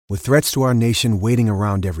With threats to our nation waiting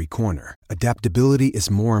around every corner, adaptability is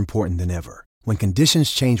more important than ever. When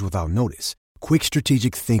conditions change without notice, quick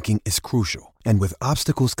strategic thinking is crucial. And with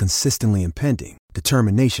obstacles consistently impending,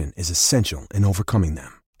 determination is essential in overcoming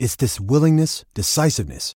them. It's this willingness,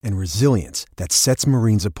 decisiveness, and resilience that sets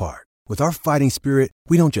Marines apart. With our fighting spirit,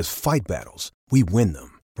 we don't just fight battles, we win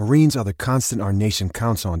them. Marines are the constant our nation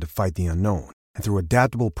counts on to fight the unknown. And through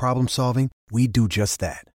adaptable problem solving, we do just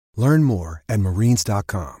that. Learn more at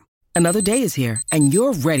marines.com. Another day is here, and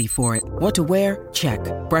you're ready for it. What to wear? Check.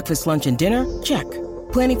 Breakfast, lunch, and dinner? Check.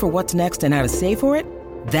 Planning for what's next and how to save for it?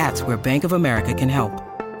 That's where Bank of America can help.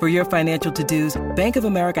 For your financial to-dos, Bank of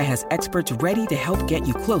America has experts ready to help get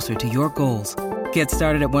you closer to your goals. Get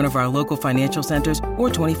started at one of our local financial centers or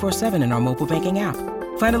 24/7 in our mobile banking app.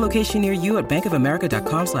 Find a location near you at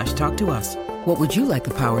bankofamerica.com/talktous. What would you like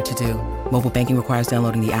the power to do? Mobile banking requires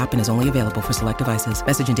downloading the app and is only available for select devices.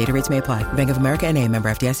 Message and data rates may apply. Bank of America N.A., member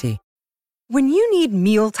FDIC. When you need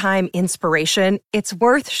mealtime inspiration, it's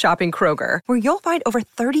worth shopping Kroger, where you'll find over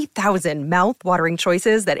 30,000 mouth-watering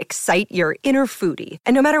choices that excite your inner foodie.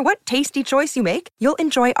 And no matter what tasty choice you make, you'll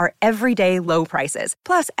enjoy our everyday low prices,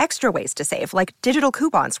 plus extra ways to save, like digital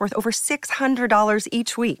coupons worth over $600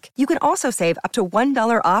 each week. You can also save up to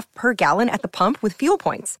 $1 off per gallon at the pump with fuel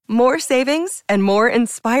points. More savings and more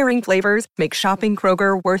inspiring flavors make shopping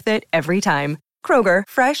Kroger worth it every time. Kroger,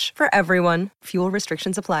 fresh for everyone. Fuel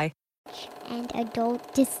restrictions apply. And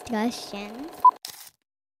adult discussion.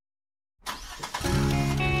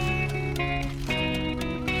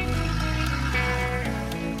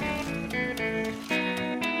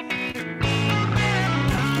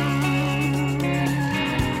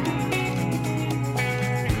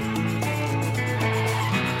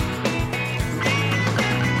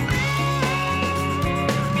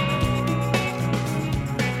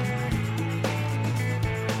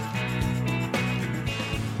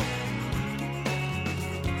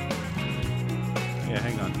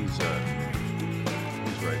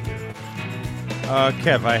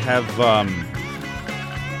 Kev, I have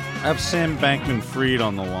Sam Bankman-Fried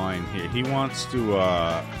on the line here. He wants to.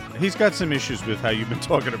 He's got some issues with how you've been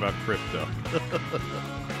talking about crypto.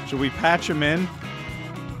 Should we patch him in?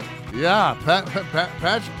 Yeah,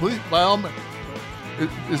 patch, please. By all means.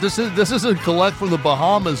 This isn't collect from the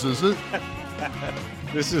Bahamas, is it?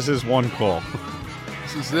 This is his one call.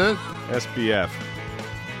 This is it. SBF.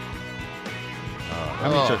 How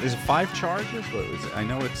many is it 5 charges? What is it? I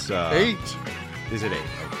know it's 8. Is it 8?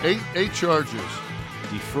 Okay. 8 charges.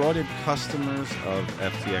 Defrauded customers of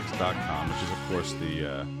FTX.com, which is of course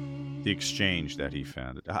the exchange that he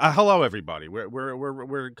founded. Hello, everybody.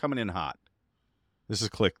 We're coming in hot. This is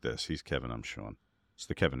Click This. He's Kevin. I'm Sean. It's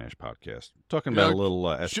the Kevin Nash Podcast. Talking about a little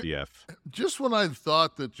SBF. Just when I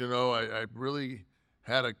thought that I really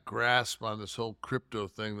had a grasp on this whole crypto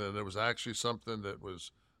thing, that it was actually something that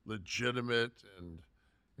was legitimate and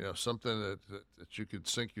something that you could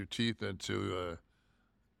sink your teeth into.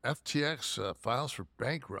 FTX files for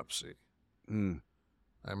bankruptcy. I mean,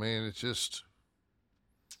 it's just,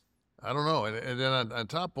 I don't know. And then on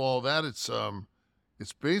top of all that,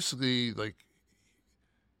 it's basically like,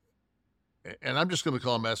 and I'm just going to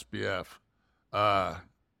call him SBF.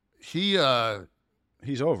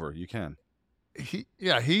 He's over. You can. He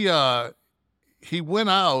went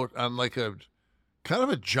out on like a kind of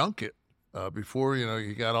a junket before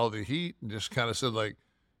he got all the heat, and just kind of said like,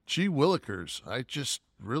 "Gee willikers, I just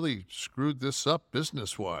really screwed this up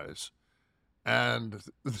business wise," and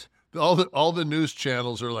all the news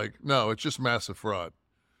channels are like, "No, it's just massive fraud."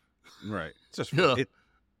 Right. It's just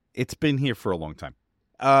it's been here for a long time.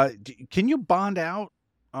 Can you bond out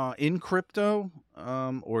in crypto,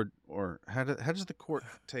 or how does the court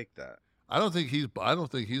take that? I don't think he's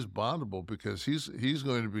bondable because he's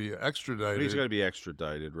going to be extradited. He's going to be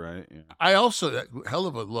extradited, right? Yeah. I also hell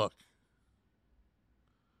of a look.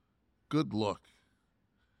 Good look.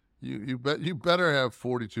 You better have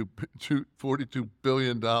 $42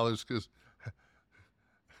 billion, because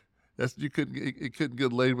it couldn't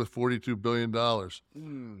get laid with $42 billion.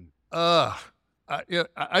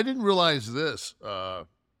 I didn't realize this, that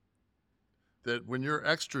when you're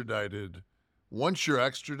extradited, once you're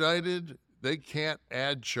extradited, they can't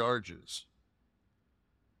add charges.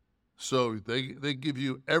 So they give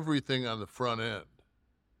you everything on the front end.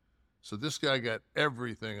 So this guy got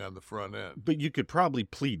everything on the front end. But you could probably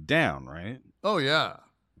plead down, right? Oh, yeah.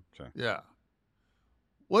 Okay. Yeah.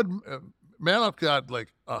 What Manoff got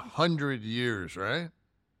like 100 years, right?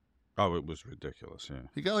 Oh, it was ridiculous, yeah.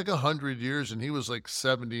 He got like 100 years, and he was like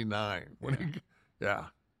 79.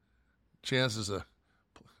 Chances of...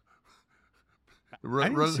 I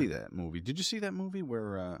didn't see that movie. Did you see that movie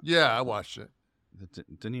where... Yeah, I watched it.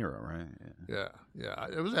 De Niro, right? Yeah.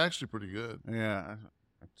 It was actually pretty good. Yeah,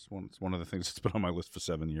 it's one of the things that's been on my list for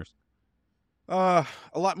 7 years. A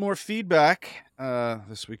lot more feedback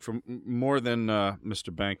this week from more than Mr.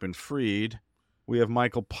 Bankman-Fried. We have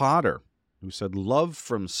Michael Potter, who said, "Love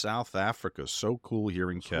from South Africa. So cool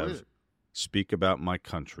hearing Kev speak about my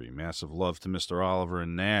country. Massive love to Mr. Oliver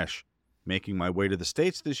and Nash. Making my way to the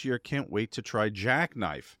States this year. Can't wait to try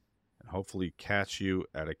Jackknife and hopefully catch you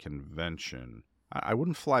at a convention." I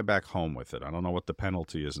wouldn't fly back home with it. I don't know what the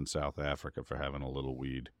penalty is in South Africa for having a little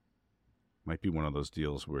weed. Might be one of those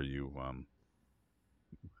deals where you,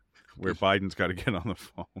 where Biden's got to get on the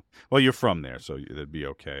phone. Well, you're from there, so that'd be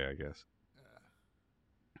okay, I guess.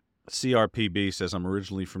 CRPB says, "I'm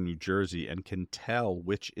originally from New Jersey and can tell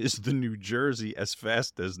which is the New Jersey as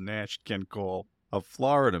fast as Nash can call a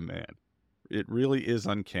Florida man. It really is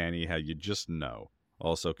uncanny how you just know.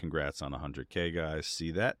 Also, congrats on 100K, guys.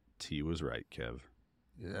 See that? T was right, Kev."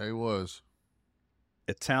 Yeah, he was.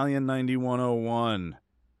 Italian 9101.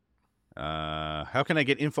 How can I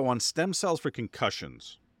get info on stem cells for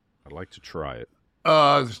concussions? I'd like to try it.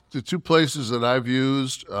 The two places that I've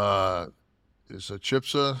used is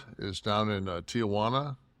Chipsa is down in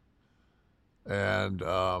Tijuana, and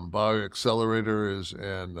BioAccelerator is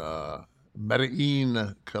in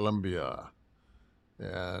Medellin, Colombia.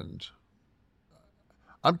 And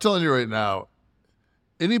I'm telling you right now,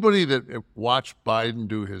 anybody that watched Biden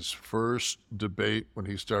do his first debate when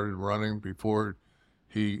he started running before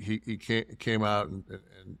he came out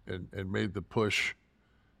and made the push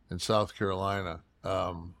in South Carolina,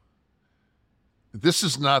 this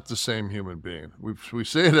is not the same human being. We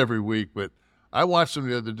say it every week, but I watched him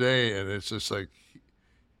the other day, and it's just like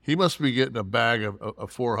he must be getting a bag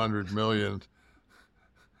of 400 million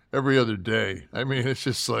every other day. I mean, it's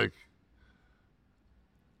just like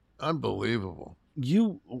unbelievable.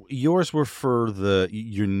 Yours were for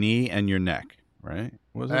your knee and your neck, right?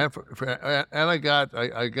 Was it? And I got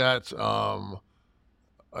I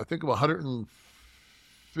think of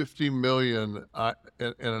 150 million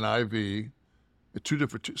in an IV,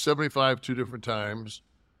 75 two different times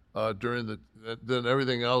during the. Then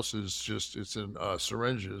everything else is just it's in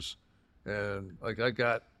syringes, and like I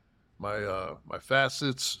got my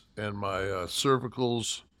facets and my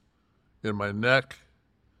cervicals in my neck.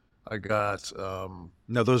 I got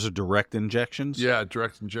now those are direct injections. Yeah,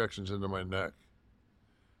 direct injections into my neck,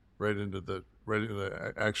 right into the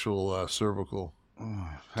actual cervical. Oh,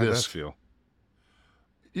 how does that feel?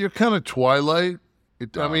 You're kind of Twilight.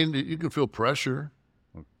 I mean, you can feel pressure,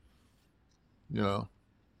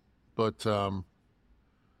 but I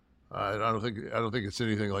don't think it's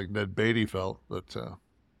anything like Ned Beatty felt. But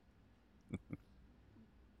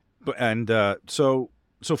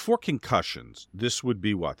So for concussions, this would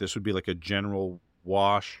be what? This would be like a general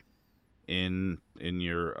wash in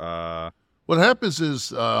your. What happens is,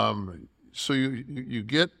 so you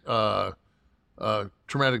get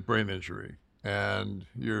traumatic brain injury, and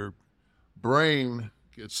your brain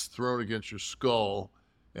gets thrown against your skull,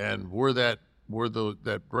 and where that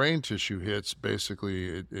brain tissue hits,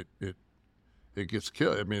 basically it gets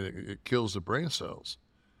killed. I mean, it kills the brain cells.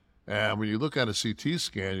 And when you look at a CT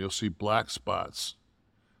scan, you'll see black spots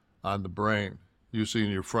on the brain, usually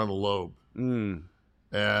in your frontal lobe.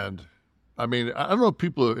 And I mean, I don't know if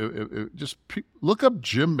people look up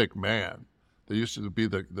Jim McMahon. They used to be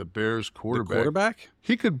the Bears quarterback. The quarterback?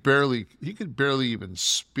 He could barely even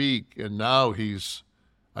speak, and now it's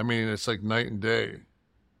like night and day.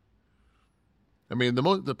 I mean,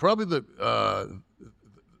 probably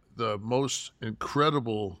the most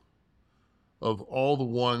incredible of all the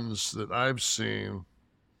ones that I've seen.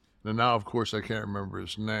 And now, of course, I can't remember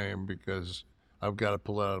his name because I've got to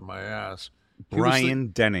pull it out of my ass. Brian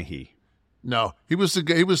Dennehy. No, he was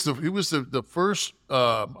the first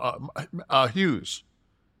Hughes,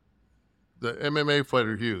 the MMA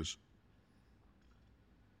fighter Hughes.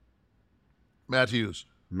 Matt Hughes.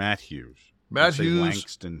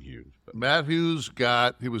 Langston Hughes. Matt Hughes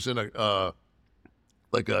he was in a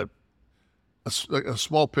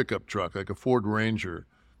small pickup truck, like a Ford Ranger,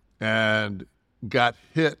 and got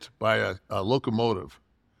hit by a locomotive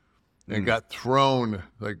and got thrown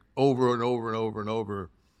like over and over and over and over.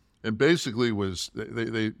 And basically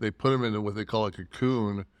they put him in what they call a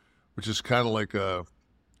cocoon, which is kind of like a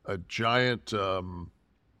giant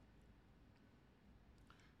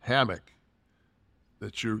hammock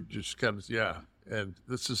that you're just kind of, and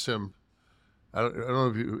this is him. I don't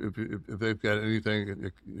know if they've got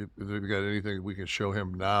anything, we can show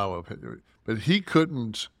him now of it, but he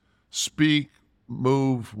couldn't speak,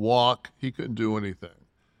 move, walk. He couldn't do anything.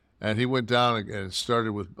 And he went down and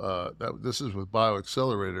started with, this is with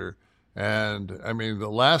BioAccelerator, And I mean, the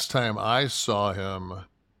last time I saw him,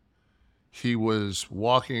 he was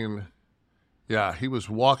walking. Yeah, he was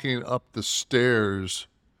walking up the stairs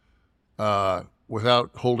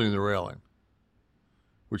without holding the railing,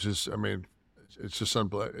 which is, I mean, it's just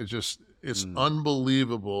it's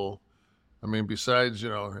unbelievable. I mean, besides,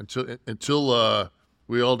 until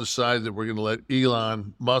we all decide that we're going to let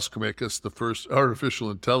Elon Musk make us the first artificial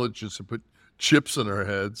intelligence and put chips in our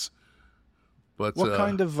heads. But what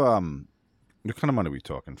kind of money are we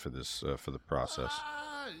talking for this for the process?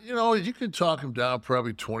 You can talk him down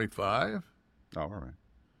probably 25. Oh, all right.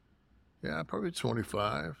 Yeah, probably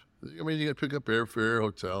 25. I mean, you got to pick up airfare,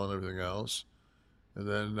 hotel, and everything else. And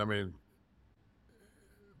then, I mean,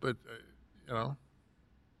 but,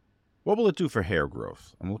 What will it do for hair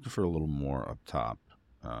growth? I'm looking for a little more up top.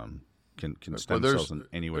 Can stem cells in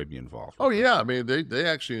any way be involved? Oh, yeah. I mean, they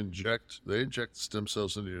actually inject stem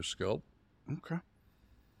cells into your scalp. Okay.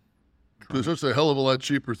 There's just a hell of a lot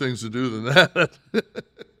cheaper things to do than that.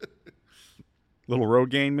 Little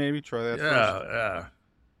Rogaine, maybe? Try that first.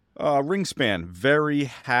 Yeah. Ringspan, very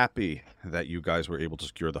happy that you guys were able to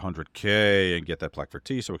secure the 100K and get that plaque for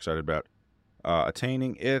T. So excited about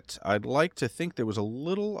attaining it. I'd like to think there was a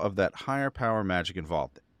little of that higher power magic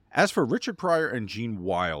involved. As for Richard Pryor and Gene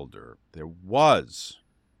Wilder, there was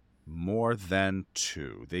more than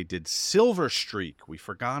two. They did Silver Streak. We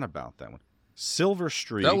forgot about that one. Silver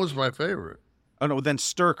Streak. That was my favorite. Oh, no, then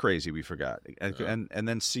Stir Crazy we forgot. And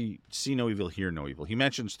then see No Evil, Hear No Evil. He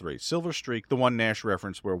mentions three. Silver Streak, the one Nash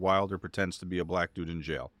reference where Wilder pretends to be a black dude in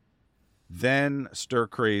jail. Then Stir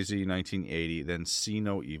Crazy, 1980. Then See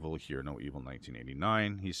No Evil, Hear No Evil,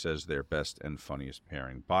 1989. He says their best and funniest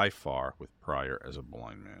pairing by far with Pryor as a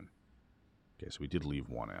blind man. Okay, so we did leave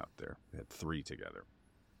one out there. They had three together.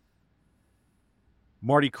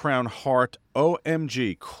 Marty Crown Hart,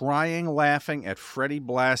 OMG, crying, laughing at Freddie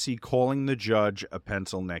Blassie calling the judge a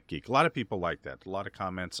pencil neck geek. A lot of people like that. A lot of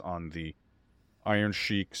comments on the Iron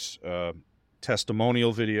Sheik's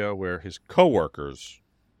testimonial video where his coworkers.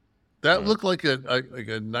 That looked like a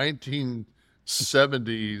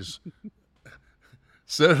 1970s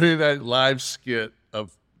Saturday Night Live skit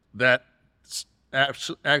of that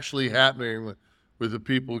actually happening with the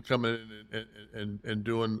people coming in and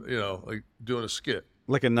doing, doing a skit.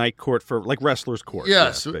 Like a night court like wrestler's court.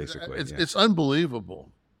 Yes, basically. It's unbelievable.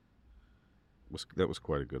 That was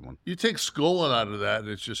quite a good one. You take Skolin out of that, and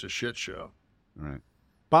it's just a shit show. All right.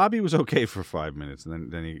 Bobby was okay for 5 minutes,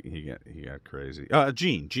 and then he got crazy.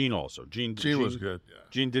 Gene also. Gene was good. Yeah.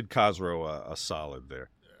 Gene did Cosro a solid there.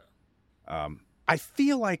 Yeah. I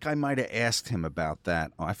feel like I might have asked him about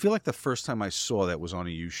that. I feel like the first time I saw that was on a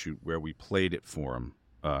U-Shoot where we played it for him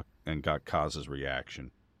and got Kaz's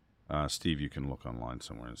reaction. Steve, you can look online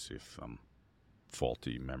somewhere and see if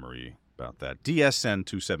faulty memory about that. DSN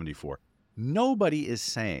 274. Nobody is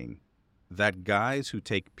saying that guys who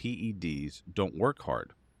take PEDs don't work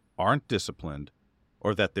hard, aren't disciplined,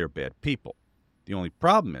 or that they're bad people. The only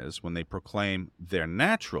problem is when they proclaim they're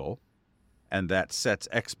natural, and that sets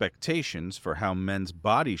expectations for how men's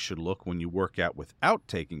bodies should look when you work out without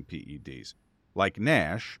taking PEDs. Like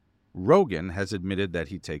Nash, Rogan has admitted that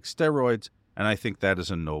he takes steroids, and I think that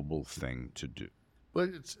is a noble thing to do.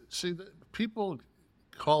 But people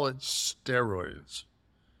call it steroids.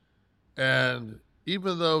 And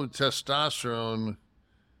even though testosterone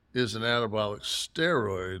is an anabolic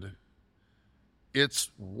steroid,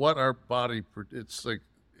 it's what our body, it's like,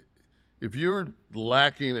 if you're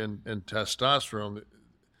lacking in testosterone,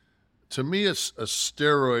 to me, a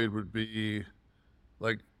steroid would be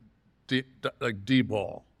like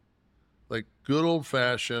D-ball, like good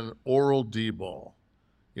old-fashioned oral D-ball.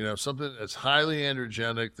 Something that's highly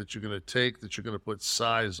androgenic that you're going to take, that you're going to put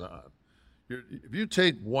size on. If you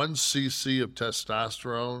take 1 cc of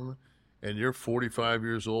testosterone and you're 45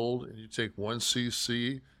 years old and you take 1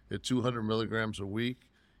 cc at 200 milligrams a week,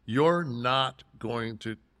 you're not going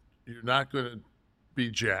to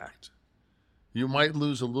be jacked. You might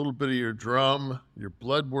lose a little bit of your drum. Your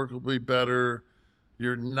blood work will be better.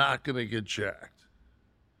 You're not going to get jacked.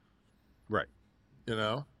 Right.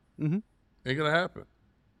 Mm-hmm. Ain't going to happen.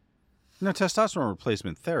 No, testosterone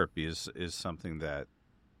replacement therapy is something that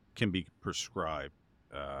can be prescribed.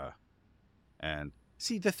 And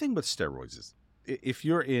see, the thing with steroids is if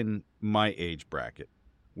you're in my age bracket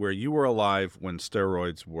where you were alive when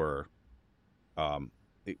steroids were,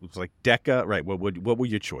 it was like Deca, right? What were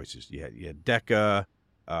your choices? You had Deca,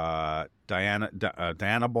 Diana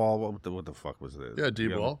Ball. What the fuck was it? Yeah,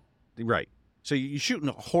 D-ball. Right. So you're shooting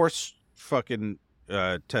a horse fucking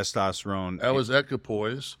testosterone. That was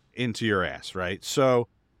equipoise into your ass, right? So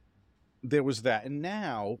there was that, and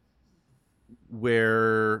now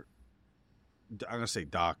where I'm going to say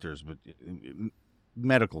doctors, but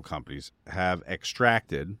medical companies have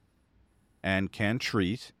extracted and can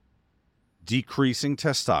treat decreasing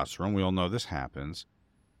testosterone. We all know this happens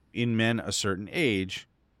in men a certain age.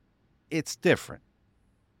 It's different.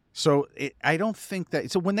 So I don't think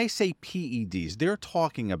that. So when they say PEDs, they're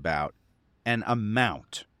talking about an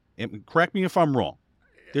amount. Correct me if I'm wrong.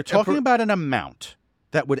 They're talking about an amount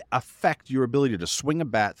that would affect your ability to swing a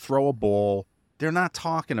bat, throw a ball. They're not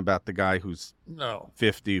talking about the guy who's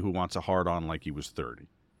 50 who wants a hard-on like he was 30.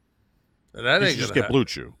 And that ain't just get Blue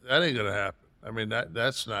Chew. That ain't gonna happen. I mean,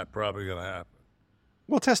 that's not probably gonna happen.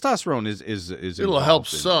 Well, testosterone is it'll help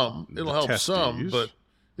some. It'll help testes. some, but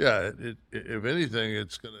yeah, if anything,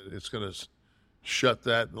 it's gonna shut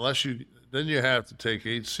that. Unless then you have to take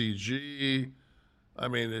HCG. I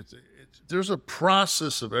mean, there's a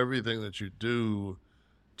process of everything that you do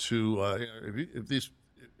to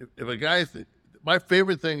if a guy. My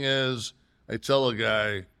favorite thing is I tell a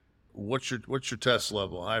guy, what's your test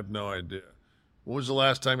level? I have no idea. When was the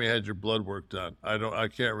last time you had your blood work done? I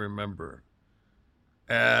can't remember.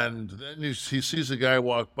 And then he sees a guy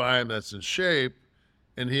walk by him that's in shape,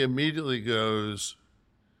 and he immediately goes,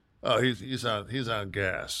 "Oh, he's on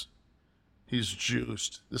gas. He's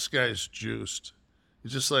juiced. This guy's juiced."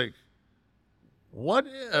 He's just like, what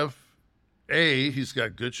if A, he's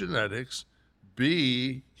got good genetics,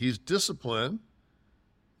 B, he's disciplined,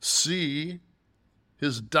 C,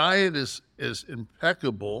 his diet is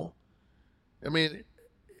impeccable. I mean,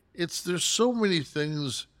 there's so many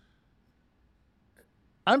things.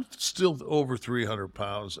 I'm still over 300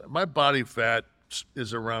 pounds. My body fat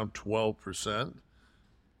is around 12%.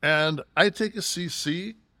 And I take a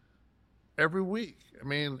CC every week. I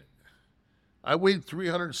mean, I weighed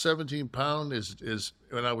 317 pounds is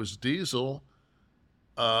when I was diesel,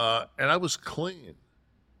 and I was clean.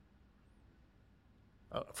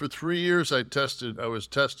 For 3 years, I was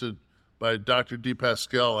tested by Dr. D.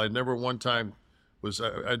 Pascal. I never one time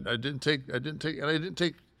I didn't take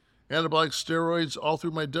anabolic steroids all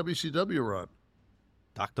through my WCW run.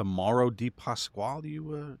 Dr. Mauro Di Pasquale,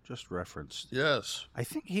 you just referenced. Yes. I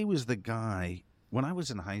think he was the guy when I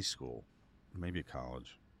was in high school, maybe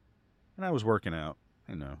college, and I was working out.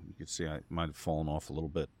 You could see I might have fallen off a little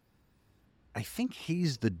bit. I think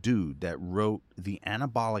he's the dude that wrote The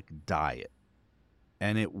Anabolic Diet,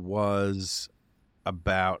 and it was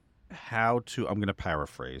about how to, I'm going to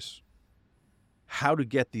paraphrase, how to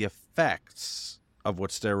get the effects of what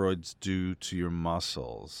steroids do to your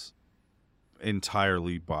muscles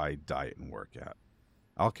entirely by diet and workout.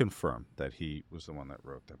 I'll confirm that he was the one that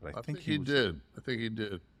wrote that, but I think he did. I think he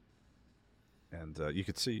did. And you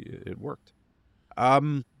could see it worked.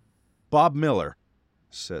 Bob Miller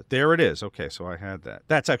said, there it is. Okay, so I had that.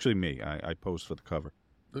 That's actually me. I posed for the cover.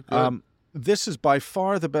 This is by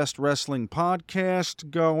far the best wrestling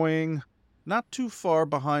podcast going, not too far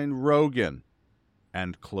behind Rogan,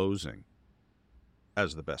 and closing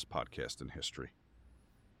as the best podcast in history.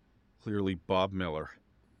 Clearly, Bob Miller.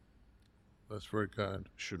 That's very kind.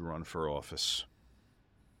 Should run for office.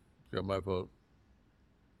 Got my vote.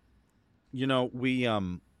 We a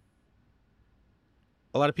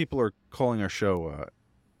lot of people are calling our show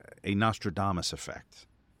a Nostradamus effect,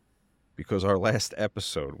 because our last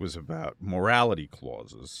episode was about morality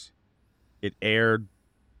clauses. It aired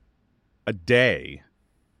a day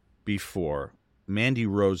before Mandy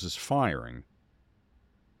Rose's firing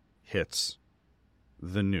hits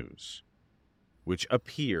the news, which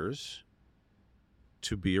appears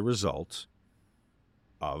to be a result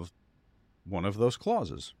of one of those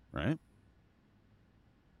clauses, right?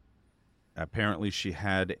 Apparently she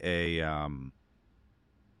had a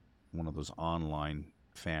one of those online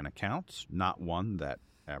fan accounts, not one that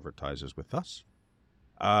advertises with us,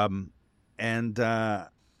 and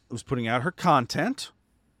was putting out her content,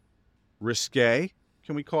 risque,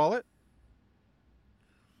 can we call it?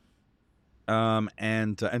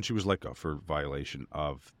 And she was let go for violation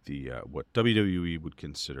of the what WWE would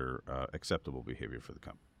consider acceptable behavior for the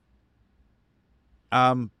company.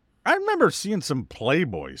 I remember seeing some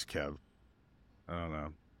Playboys, Kev. I don't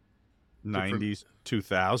know, 90s,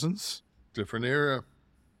 2000s, different era.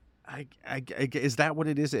 Is that what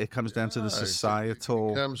it is? It comes down to the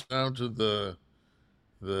societal. It comes down to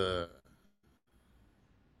the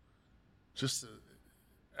just the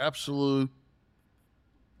absolute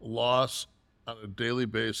loss on a daily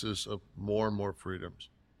basis of more and more freedoms.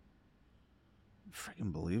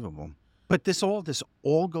 Freaking believable. But this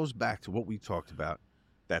all goes back to what we talked about.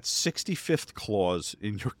 That 65th clause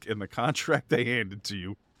in the contract they handed to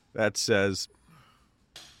you that says,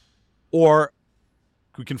 or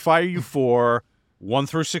we can fire you for 1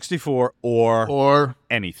 through 64 or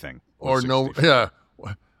anything. or no,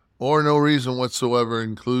 or no reason whatsoever,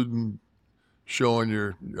 including showing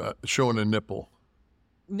a nipple.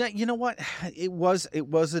 Now, you know what? It was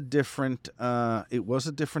a different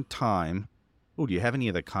time. Oh, do you have any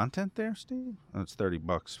of the content there, Steve? Oh, it's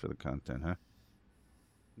 $30 for the content, huh?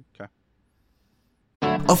 Okay.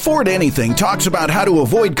 Afford Anything talks about how to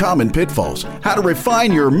avoid common pitfalls, how to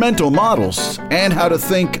refine your mental models, and how to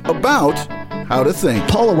think about how to think.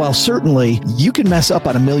 Paula, while certainly you can mess up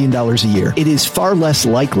on $1 million a year, it is far less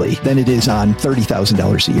likely than it is on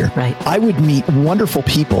 $30,000 a year. Right. I would meet wonderful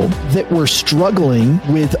people that were struggling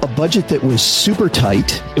with a budget that was super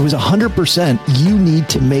tight. It was 100% you need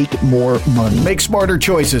to make more money. Make smarter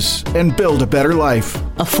choices and build a better life.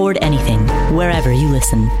 Afford Anything, wherever you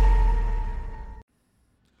listen.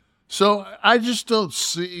 So I just don't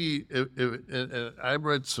see, and I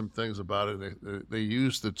read some things about it. They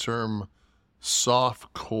use the term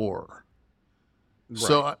soft core. Right.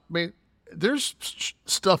 So, I mean, there's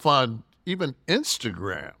stuff on even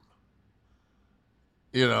Instagram,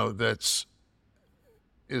 that's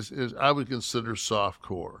I would consider soft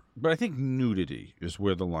core. But I think nudity is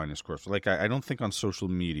where the line is crossed. Like, I don't think on social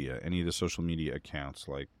media, any of the social media accounts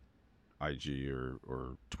like IG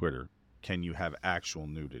or Twitter, can you have actual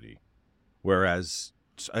nudity? Whereas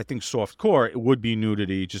I think softcore, it would be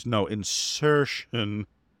nudity, just no insertion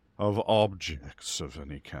of objects of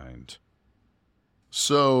any kind.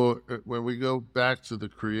 So when we go back to the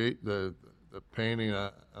painting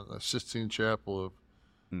on the Sistine Chapel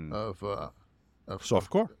of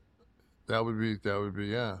softcore, that would be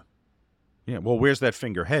yeah. Yeah. Well, where's that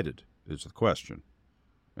finger headed is the question,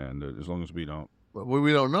 and as long as we don't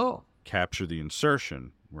know capture the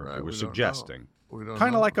insertion, we're suggesting.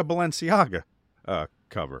 Kind of like a Balenciaga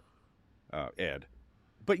cover ad.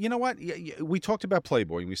 But you know what? We talked about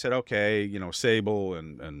Playboy, and we said, okay, Sable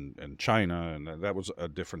and China, and that was a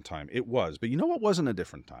different time. It was. But you know what wasn't a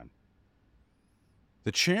different time?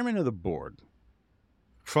 The chairman of the board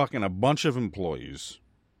fucking a bunch of employees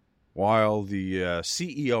while the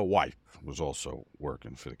CEO wife was also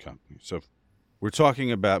working for the company. So we're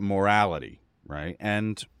talking about morality, right?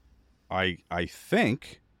 And I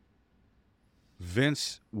think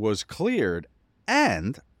Vince was cleared,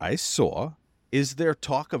 and I saw, is there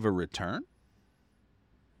talk of a return?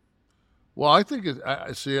 Well, I think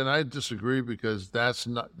I see, and I disagree because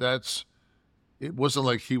it wasn't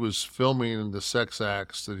like he was filming the sex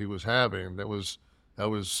acts that he was having. That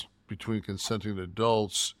was between consenting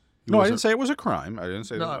adults. I didn't say it was a crime. I didn't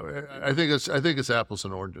say no. I think it's apples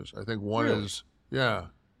and oranges. I think one is yeah.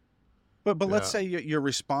 But let's say you're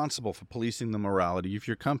responsible for policing the morality of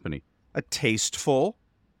your company. A tasteful,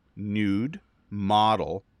 nude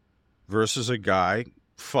model versus a guy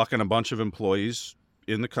fucking a bunch of employees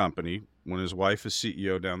in the company when his wife is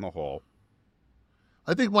CEO down the hall.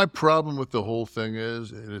 I think my problem with the whole thing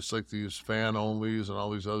is it's like these fan onlys and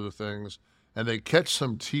all these other things, and they catch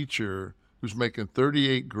some teacher who's making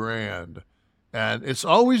 $38,000, and it's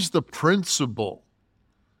always the principal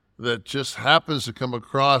that just happens to come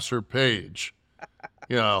across her page.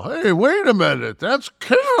 Hey, wait a minute, that's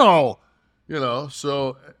Carol.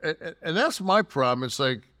 So, and that's my problem. It's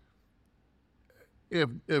like, if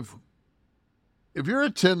you're a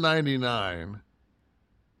 1099,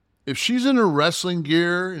 if she's in her wrestling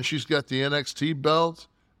gear and she's got the NXT belt,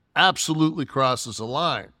 absolutely crosses the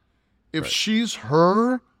line. If she's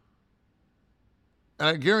her, and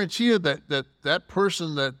I guarantee you that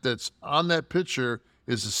person that's on that picture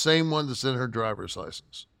is the same one that's in her driver's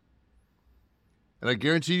license. And I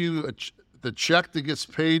guarantee you the check that gets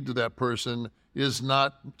paid to that person is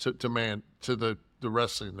not to the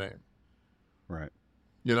wrestling name. Right.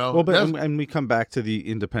 Well, and we come back to the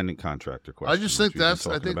independent contractor question. I just think that's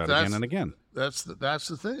again and again. That's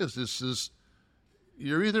the thing is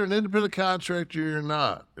you're either an independent contractor or you're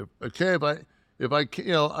not. If I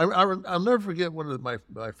I'll never forget one of my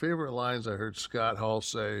favorite lines I heard Scott Hall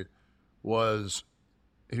say was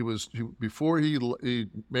before he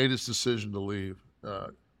made his decision to leave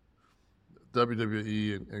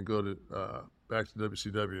WWE and go to back to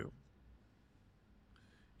WCW.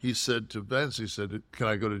 He said to Vince, can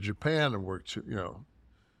I go to Japan and work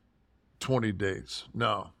 20 days?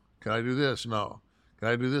 No. Can I do this? No. Can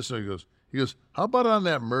I do this? No. He goes, how about on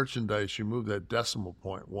that merchandise you move that decimal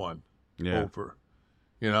point one over?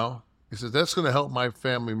 He says, that's going to help my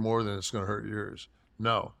family more than it's going to hurt yours.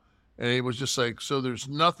 No. And he was just like, so there's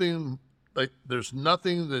nothing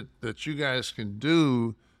that you guys can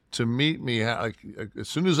do to meet me. Like, as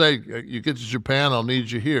soon as you get to Japan, I'll need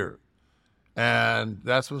you here. And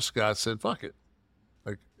that's when Scott said, fuck it.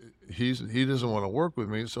 Like, he doesn't want to work with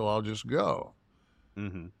me, so I'll just go.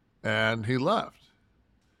 Mm-hmm. And he left.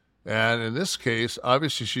 And in this case,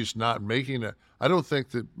 obviously she's not making it. I don't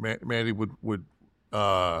think that Mandy would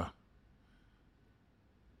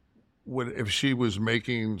if she was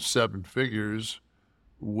making seven figures,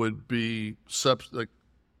 would be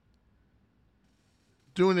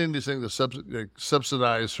doing anything to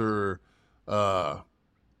subsidize her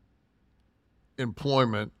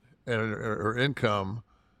employment and her income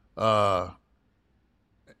as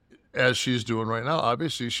she's doing right now.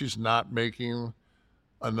 Obviously, she's not making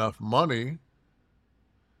enough money.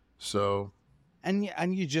 So, and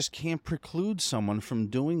you just can't preclude someone from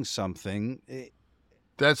doing something.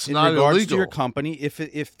 That's in not regards illegal to your company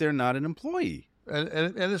if they're not an employee. And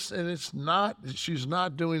it's not. She's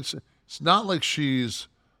not doing. It's not like she's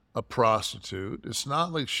a prostitute. It's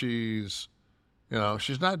not like she's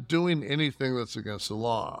not doing anything that's against the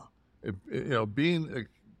law. If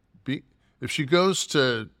she goes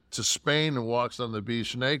to Spain and walks on the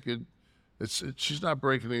beach naked, she's not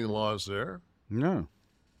breaking any laws there. No.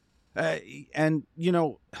 And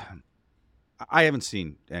I haven't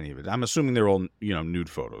seen any of it. I'm assuming they're all nude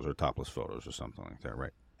photos or topless photos or something like that,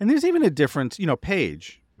 right? And there's even a difference.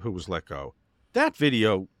 Paige, who was let go, that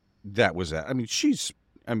video that was at.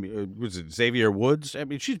 Was it Xavier Woods?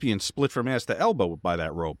 She's being split from ass to elbow by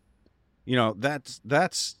that rope. That's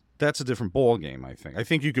a different ball game. I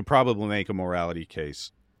think you could probably make a morality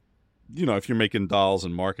case. If you're making dolls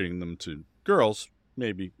and marketing them to girls,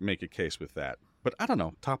 maybe make a case with that. But I don't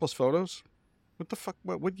know. Topless photos? What the fuck?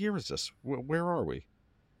 What year is this? Where are we?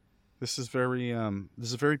 This is very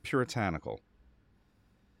puritanical.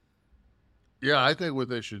 Yeah, I think what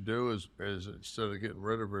they should do is instead of getting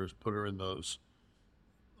rid of her, is put her in those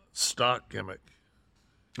stock gimmick.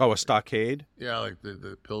 Oh, a stockade? Yeah, like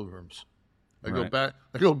the Pilgrims. I Right.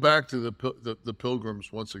 go back to the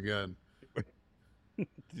Pilgrims once again.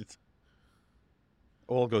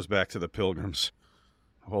 All goes back to the Pilgrims.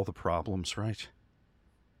 All the problems, right?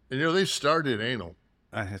 And they started anal.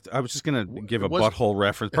 I was just gonna give a butthole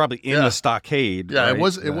reference, probably in the stockade. Yeah, right?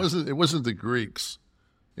 it wasn't the Greeks.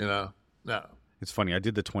 No. It's funny. I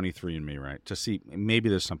did the 23andMe, right, to see maybe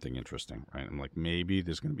there's something interesting, right? I'm like, maybe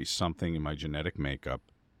there's going to be something in my genetic makeup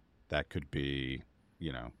that could be,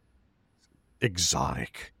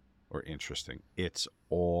 exotic or interesting. It's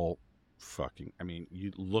all fucking.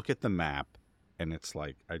 You look at the map, and it's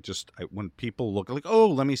like when people look like, oh,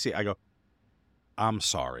 let me see. I go, I'm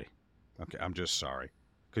sorry. Okay, I'm just sorry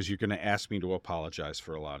because you're going to ask me to apologize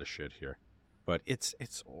for a lot of shit here, but it's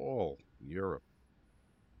all Europe.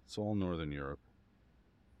 It's all Northern Europe.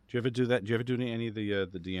 Do you ever do that? Do you ever do any of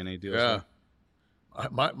the DNA deals? Yeah.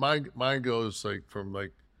 Mine goes from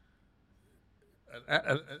an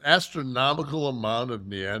astronomical amount of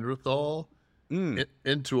Neanderthal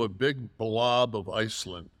into a big blob of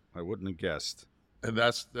Iceland. I wouldn't have guessed. And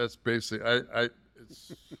that's basically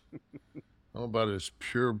it's I'm about as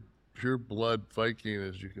pure blood Viking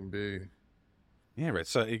as you can be. Yeah, right.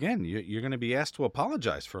 So again, you're going to be asked to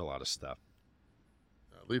apologize for a lot of stuff.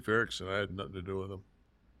 Leif Erikson, I had nothing to do with him.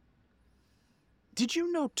 Did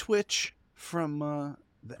you know Twitch from the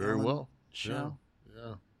Very Ellen well show?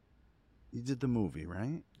 Yeah. You did the movie,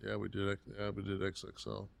 right? Yeah, we did. We did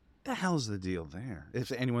XXL. The hell's the deal there?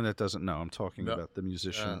 If anyone that doesn't know, I'm talking about the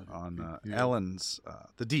musician on Ellen's,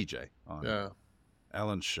 the DJ on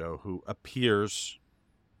Ellen's show, who appears.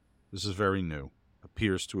 This is very new.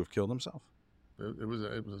 Appears to have killed himself. It was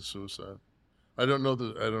a suicide. I don't know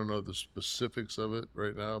the specifics of it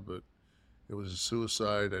right now, but it was a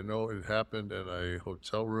suicide. I know it happened in a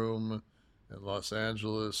hotel room in Los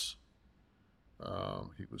Angeles.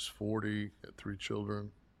 He was 40, had 3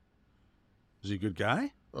 children. Is he a good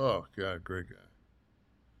guy? Oh God, great guy.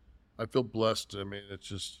 I feel blessed. It's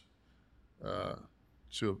just to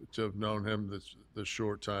have known him the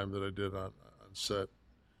short time that I did on set,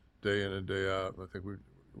 day in and day out. I think we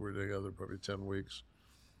were together probably 10 weeks.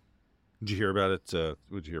 Did you hear about it?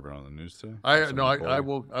 What did you hear about it on the news today? I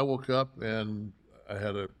woke up and I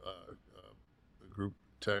had a group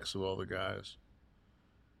text of all the guys.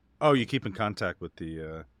 Oh, you keep in contact with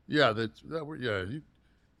the? You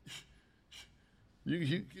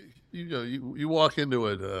walk into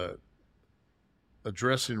a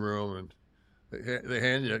dressing room and they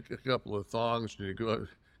hand you a couple of thongs and you go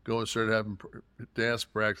and start having dance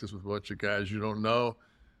practice with a bunch of guys you don't know.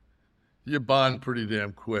 You bond pretty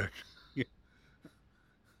damn quick.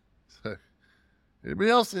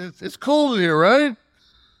 Anybody else? It's cold in here, right?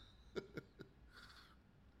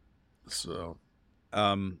 So,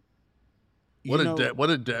 what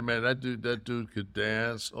a dad, man! That dude could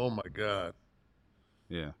dance. Oh my God!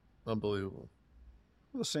 Yeah, unbelievable.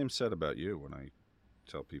 Well, the same said about you when I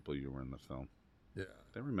tell people you were in the film. Yeah,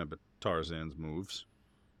 they remember Tarzan's moves.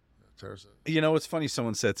 Tarzan. You know, it's funny.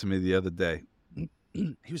 Someone said to me the other day,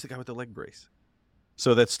 he was the guy with the leg brace.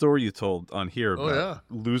 So that story you told on here about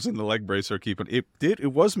losing the leg brace or keeping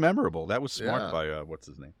it was memorable. That was smart by what's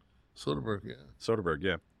his name? Soderbergh, yeah. Soderbergh,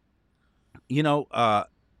 yeah. You know,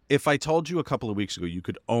 if I told you a couple of weeks ago you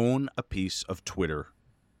could own a piece of Twitter,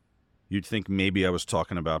 you'd think maybe I was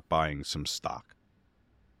talking about buying some stock,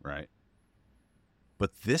 right?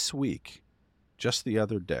 But this week, just the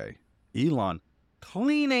other day, Elon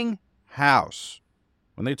cleaning house.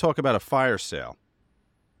 When they talk about a fire sale,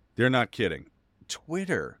 they're not kidding.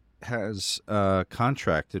 Twitter has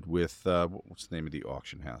contracted with, what's the name of the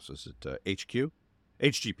auction house? Is it HQ?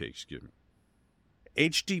 HGP, excuse me.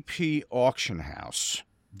 HDP Auction House.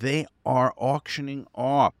 They are auctioning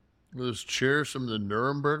off. Those chairs from the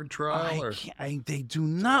Nuremberg trial? They do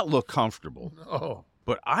not look comfortable. No.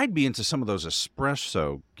 But I'd be into some of those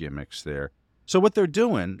espresso gimmicks there. So what they're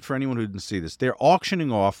doing, for anyone who didn't see this, they're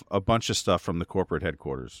auctioning off a bunch of stuff from the corporate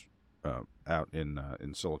headquarters out in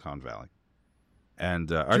Silicon Valley.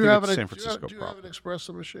 And I think it's San Francisco. Do you have an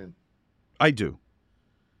espresso machine? I do.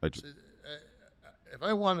 If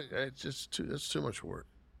I want it, it's too much work.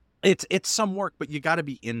 It's some work, but you got to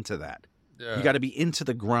be into that. Yeah. You got to be into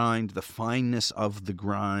the grind, the fineness of the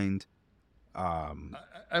grind. I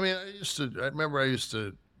remember I used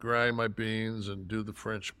to grind my beans and do the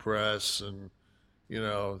French press, and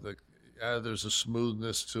there's a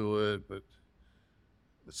smoothness to it, but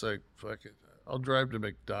it's like, fuck it. I'll drive to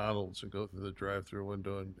McDonald's and go through the drive-through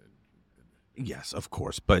window and yes, of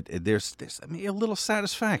course, but there's a little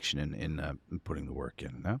satisfaction in putting the work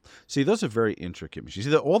in. No? See, those are very intricate machines.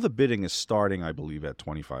 See, all the bidding is starting, I believe, at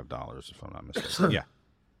 $25, if I'm not mistaken. Yeah.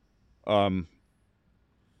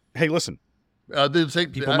 Hey, listen.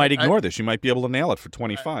 People might ignore this. You might be able to nail it for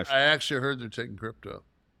 $25. I actually heard they're taking crypto.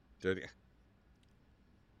 Did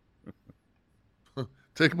you?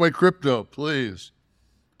 Take my crypto, please.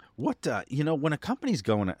 What when a company's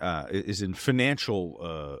going is in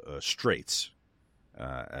financial straits,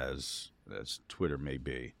 as Twitter may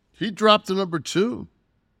be. He dropped to number 2.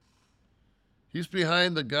 He's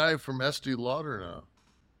behind the guy from Estee Lauder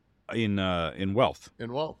now. In wealth.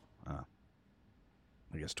 In wealth. I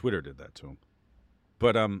guess Twitter did that to him.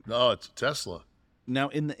 But no, it's Tesla. Now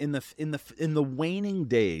in the waning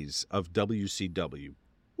days of WCW,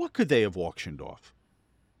 what could they have auctioned off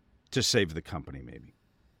to save the company?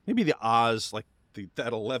 Maybe the Oz, like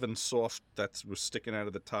that 11 soft that was sticking out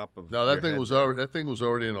of the top of. No, that thing was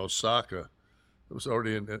already in Osaka. It was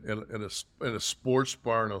already in a sports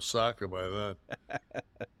bar in Osaka by then.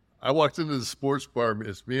 I walked into the sports bar.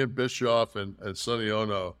 It's me and Bischoff and Sonny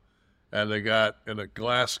Ono, and they got in a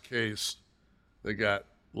glass case. They got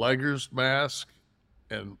Liger's mask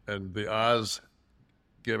and the Oz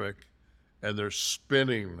gimmick, and they're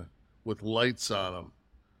spinning with lights on them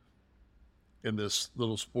in this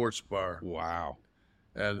little sports bar. Wow.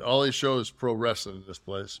 And all they show is pro wrestling in this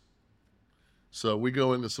place. So we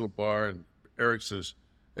go in this little bar, and Eric says,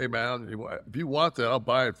 "Hey, man, if you want that, I'll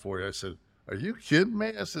buy it for you." I said, "Are you kidding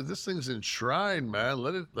me?" I said, "This thing's enshrined, man.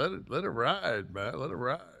 Let it ride, man. Let it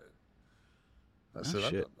ride." I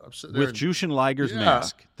said, I'm sitting there. With Jushin Liger's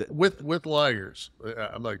mask. With Liger's.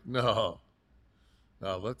 I'm like, no,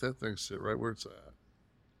 let that thing sit right where it's at.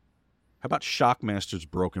 How about Shockmaster's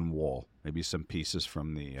broken wall? Maybe some pieces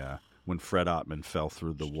from the when Fred Ottman fell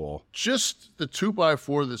through the wall. Just the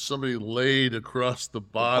 2x4 that somebody laid across the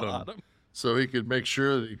bottom so he could make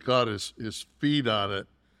sure that he caught his feet on it.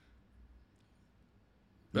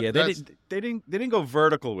 They didn't go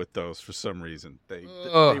vertical with those for some reason. They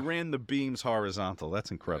ran the beams horizontal. That's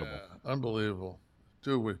incredible. Yeah, unbelievable,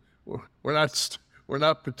 dude. We're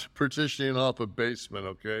not partitioning off a basement,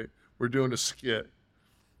 okay? We're doing a skit.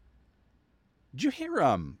 Did you hear?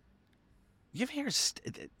 I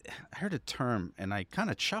heard a term, and I kind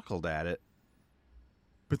of chuckled at it,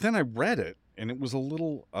 but then I read it, and it was a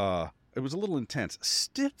little intense.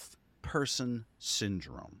 Stiff person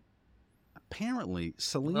syndrome. Apparently,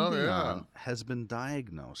 Celine Dion has been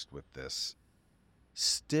diagnosed with this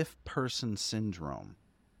stiff person syndrome.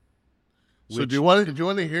 So do you want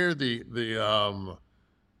to hear the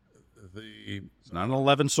It's not an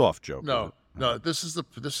 11 soft joke. No. This is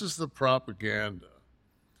the propaganda.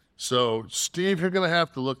 So Steve, you're going to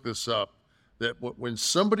have to look this up. That when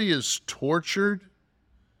somebody is tortured,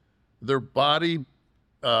 their body,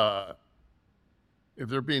 if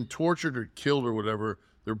they're being tortured or killed or whatever,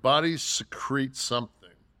 their bodies secrete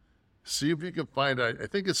something. See if you can find out. I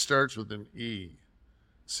think it starts with an E.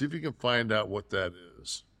 See if you can find out what that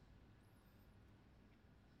is.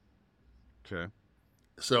 Okay.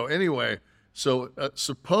 So anyway,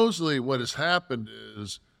 supposedly what has happened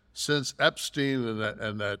is since Epstein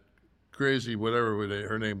and that crazy, whatever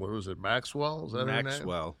her name was. Was it Maxwell? Is that her name?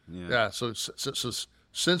 Maxwell, yeah. Yeah, so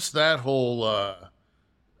since that whole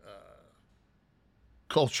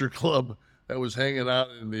culture club that was hanging out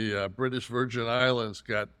in the British Virgin Islands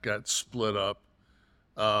got split up,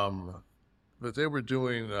 but they were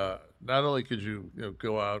doing, not only could you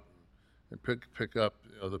go out and pick up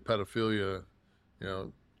the pedophilia,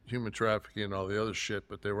 human trafficking and all the other shit,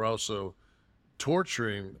 but they were also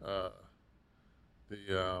torturing let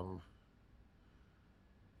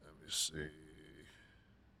me see.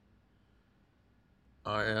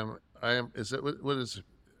 I am. Is that what is?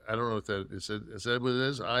 I don't know what that is. Is that what it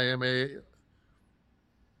is? IMA.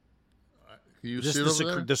 Can you see it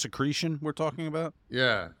over there? The secretion we're talking about?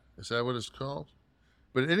 Yeah. Is that what it's called?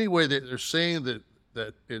 But anyway, they're saying that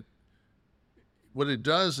it. What it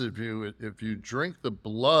does if you drink the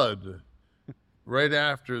blood right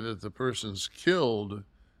after that the person's killed,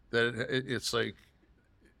 that it's like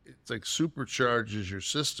supercharges your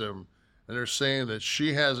system. And they're saying that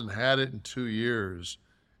she hasn't had it in 2 years,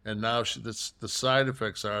 and now the side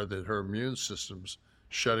effects are that her immune system's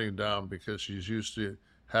shutting down because she's used to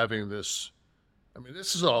having this. I mean,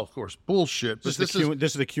 this is all, of course, bullshit. But this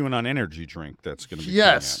is the QAnon energy drink that's going to be.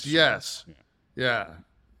 Yes, coming out, so, yeah.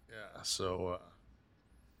 So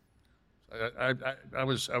I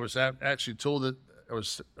was actually told that I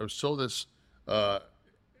was told this,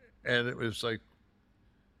 and it was like,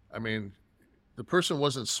 I mean, the person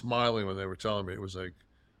wasn't smiling when they were telling me. It was like,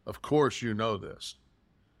 of course you know this.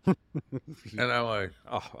 And I'm like,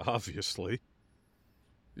 oh, obviously.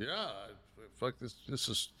 Yeah, fuck this. This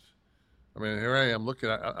is, I mean, here I am looking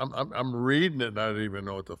at, I'm reading it and I don't even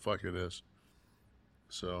know what the fuck it is.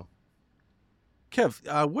 So.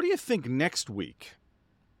 Kev, what do you think next week?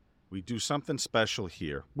 We do something special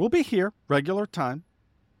here. We'll be here, regular time.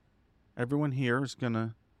 Everyone here is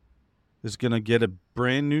gonna get a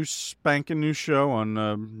brand new spanking new show on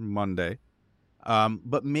Monday.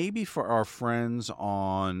 But maybe for our friends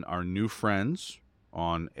our new friends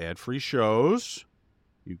on ad-free shows,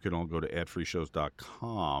 you can all go to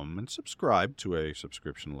adfreeshows.com and subscribe to a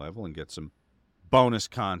subscription level and get some bonus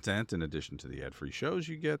content. In addition to the ad-free shows,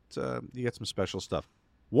 you get some special stuff.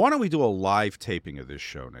 Why don't we do a live taping of this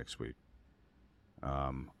show next week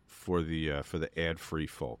for the ad-free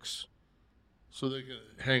folks? So they can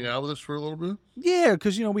hang out with us for a little bit? Yeah,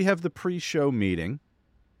 because, we have the pre-show meeting,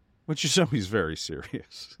 which is always very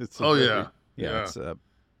serious. It's a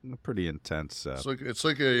pretty intense. It's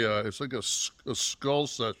like a skull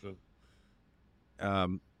session.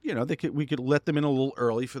 We could let them in a little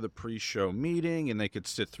early for the pre-show meeting, and they could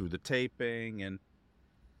sit through the taping, and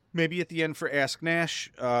maybe at the end for Ask Nash,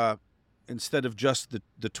 instead of just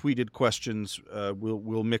the tweeted questions,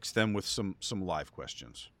 we'll mix them with some live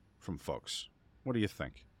questions from folks. What do you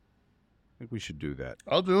think? I think we should do that.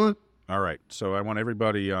 I'll do it. All right. So I want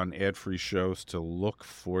everybody on ad-free shows to look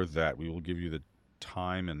for that. We will give you the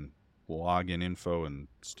time and login info, and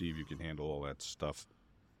Steve, you can handle all that stuff.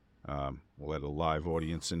 We'll let a live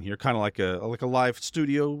audience in here, kind of like a live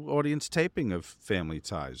studio audience taping of Family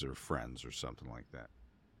Ties or Friends or something like that.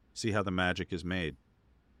 See how the magic is made.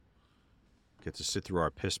 Get to sit through our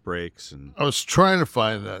piss breaks. And I was trying to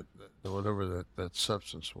find that whatever that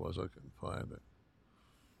substance was. I couldn't find it.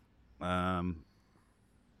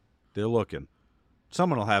 They're looking.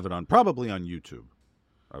 Someone will have it probably on YouTube,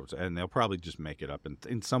 and they'll probably just make it up and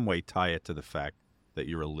in some way tie it to the fact that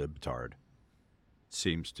you're a libtard.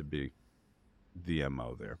 Seems to be the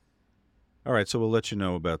MO there. All right, so we'll let you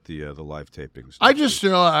know about the live tapings. I just,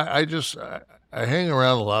 I hang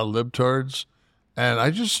around a lot of libtards, and I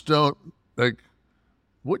just don't, like,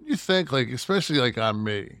 what do you think, like, especially, like, on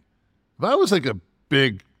me? If I was, like, a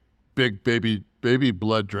big baby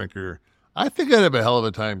blood drinker, I think I'd have a hell of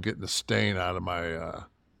a time getting the stain out of my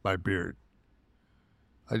my beard.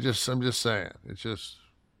 I'm just saying. It's just,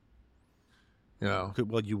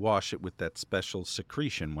 Well, you wash it with that special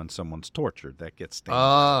secretion when someone's tortured. That gets stains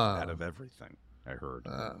out of everything, I heard.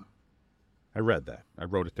 I read that. I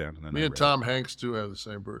wrote it down. And then me and Tom Hanks, too, have the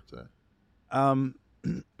same birthday. All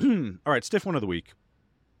right, stiff one of the week.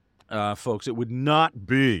 Folks, it would not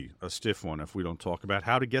be a stiff one if we don't talk about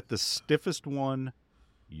how to get the stiffest one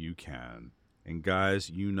you can. And guys,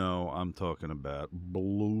 I'm talking about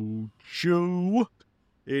Blue Chew.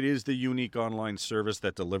 It is the unique online service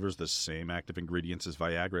that delivers the same active ingredients as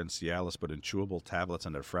Viagra and Cialis, but in chewable tablets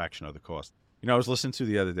and at a fraction of the cost. I was listening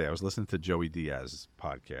to Joey Diaz's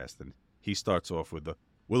podcast, and he starts off with a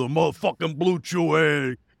motherfucking Blue Chew,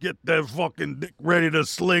 hey, get that fucking dick ready to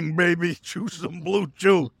sling, baby. Chew some Blue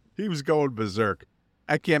Chew. He was going berserk.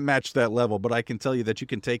 I can't match that level, but I can tell you that you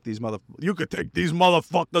can take these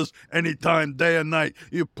motherfuckers anytime, day or night.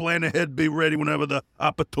 You plan ahead, be ready whenever the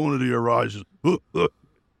opportunity arises.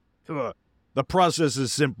 The process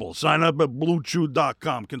is simple. Sign up at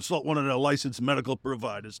BlueChew.com. Consult one of their licensed medical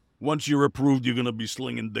providers. Once you're approved, you're going to be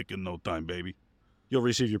slinging dick in no time, baby. You'll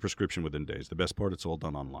receive your prescription within days. The best part, it's all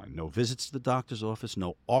done online. No visits to the doctor's office,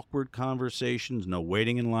 no awkward conversations, no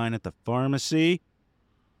waiting in line at the pharmacy.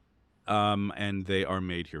 And they are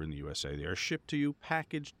made here in the USA. They are shipped to you,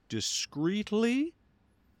 packaged discreetly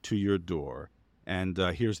to your door. And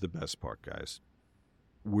here's the best part, guys.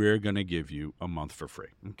 We're going to give you a month for free,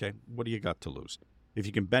 okay? What do you got to lose? If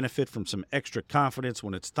you can benefit from some extra confidence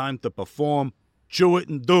when it's time to perform, chew it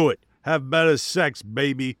and do it. Have better sex,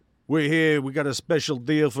 baby. We're here. We got a special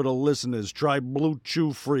deal for the listeners. Try Blue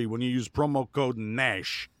Chew free when you use promo code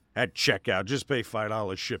NASH at checkout. Just pay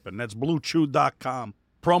 $5 shipping. That's BlueChew.com.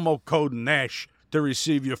 Promo code NASH to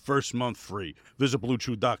receive your first month free. Visit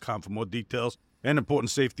BlueChew.com for more details and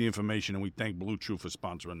important safety information. And we thank Blue Chew for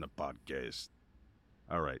sponsoring the podcast.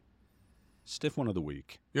 All right. Stiff one of the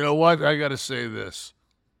week. You know what? I got to say this.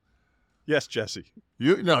 Yes, Jesse.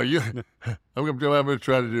 I'm going to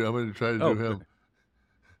try to do him.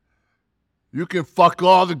 You can fuck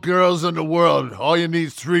all the girls in the world. All you need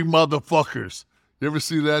is 3 motherfuckers. You ever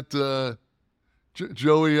see that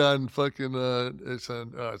Joey on fucking it's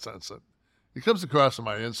on he comes across on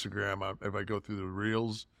my Instagram if I go through the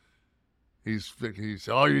reels. He's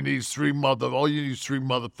all you need is 3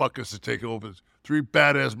 motherfuckers to take over. 3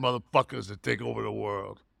 badass motherfuckers to take over the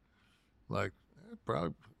world. Like,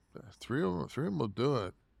 probably 3 of them will do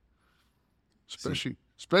it.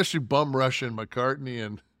 Especially bum rushing McCartney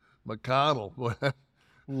and McConnell.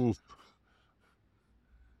 Oof.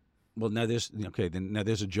 Well, now there's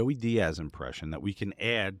a Joey Diaz impression that we can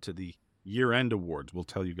add to the year-end awards. We'll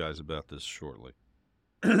tell you guys about this shortly.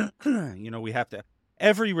 We have to.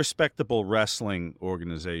 Every respectable wrestling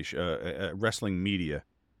organization, wrestling media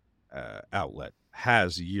outlet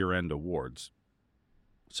has year-end awards.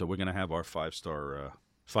 So we're going to have our 5-star,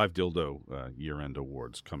 5 dildo year-end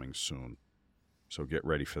awards coming soon. So get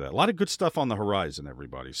ready for that. A lot of good stuff on the horizon,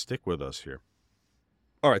 everybody. Stick with us here.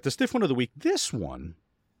 All right, the stiff one of the week. This one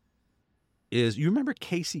is, you remember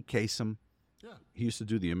Casey Kasem? Yeah. He used to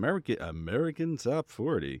do the American Top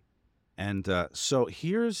 40. And so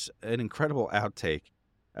here's an incredible outtake.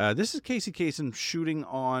 This is Casey Kasem shooting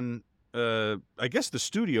on, I guess, the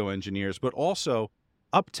studio engineers, but also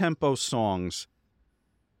up-tempo songs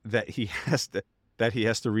that he has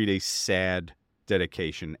to read a sad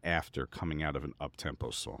dedication after coming out of an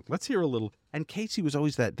up-tempo song. Let's hear a little. And Casey was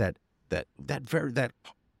always the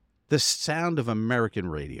sound of American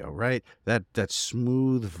radio, right? That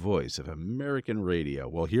smooth voice of American radio.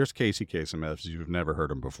 Well, here's Casey Kasem if you've never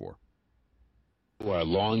heard him before. Our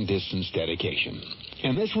long-distance dedication.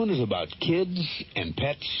 And this one is about kids and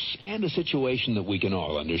pets and a situation that we can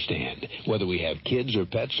all understand, whether we have kids or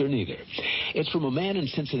pets or neither. It's from a man in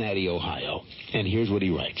Cincinnati, Ohio, and here's what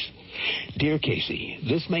he writes. Dear Casey,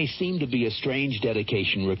 this may seem to be a strange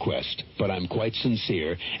dedication request, but I'm quite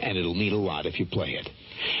sincere, and it'll mean a lot if you play it.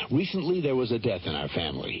 Recently, there was a death in our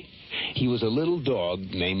family. He was a little dog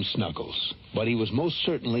named Snuggles, but he was most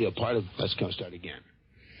certainly a part of... Let's go start again.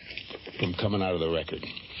 From coming out of the record.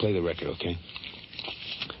 Play the record, okay?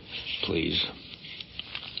 Please.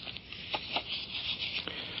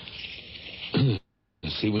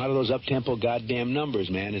 See, a lot of those up-tempo goddamn numbers,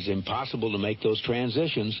 man, it's impossible to make those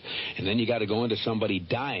transitions, and then you got to go into somebody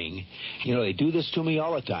dying. You know, they do this to me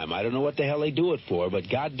all the time. I don't know what the hell they do it for, but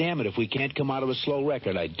goddamn it, if we can't come out of a slow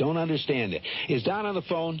record, I don't understand it. Is Don on the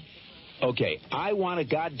phone? Okay, I want a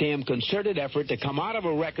goddamn concerted effort to come out of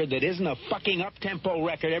a record that isn't a fucking up-tempo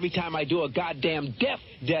record every time I do a goddamn death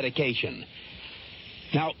dedication.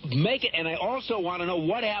 Now, make it, and I also want to know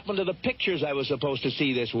what happened to the pictures I was supposed to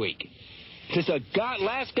see this week. This is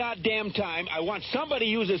last goddamn time. I want somebody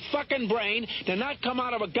to use his fucking brain to not come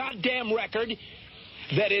out of a goddamn record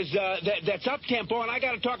that is that's up-tempo, and I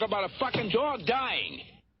got to talk about a fucking dog dying.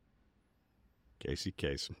 Casey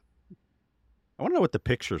Kasem. I want to know what the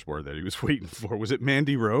pictures were that he was waiting for. Was it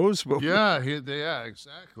Mandy Rose? Yeah,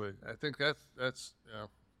 exactly. I think that's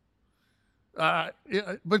yeah,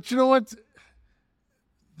 but you know what?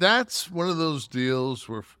 That's one of those deals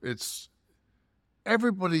where it's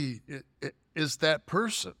everybody is that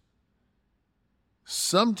person.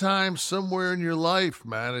 Sometimes, somewhere in your life,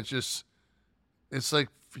 man, it's like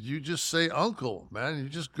you just say uncle, man. You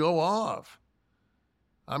just go off.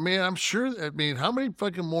 I mean, how many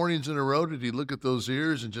fucking mornings in a row did he look at those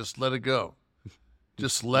ears and just let it go?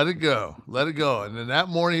 Just let it go. Let it go. And then that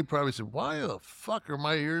morning he probably said, why the fuck are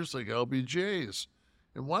my ears like LBJ's?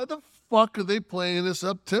 And why the fuck are they playing this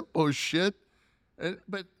up-tempo shit?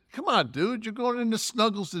 But come on, dude, you're going into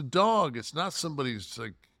Snuggles the dog. It's not somebody's,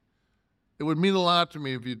 like, it would mean a lot to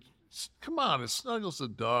me if you, come on, it's Snuggles the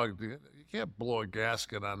dog. You can't blow a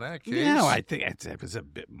gasket on that case. No, I think it was a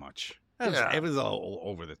bit much. Yeah. It was all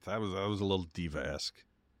over the top. I was a little diva-esque.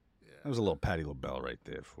 Yeah. That was a little Patti LaBelle right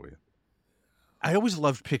there for you. I always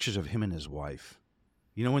loved pictures of him and his wife.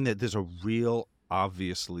 You know, when there's a real,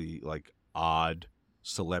 obviously, like, odd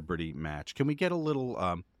celebrity match. Can we get a little,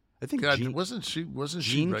 I think God, Jean, wasn't she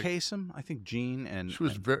Jean like, Kasem? I think Jean and... She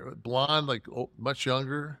was very blonde, like much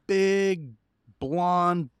younger. Big,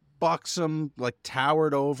 blonde, buxom, like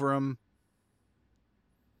towered over him.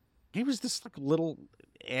 He was this like little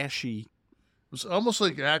ashy... It was almost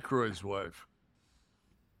like Aykroyd's wife.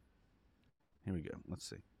 Here we go. Let's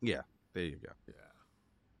see. Yeah, there you go. Yeah.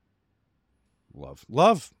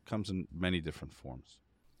 Love comes in many different forms.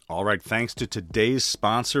 All right, thanks to today's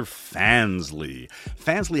sponsor, Fansly.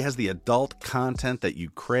 Fansly has the adult content that you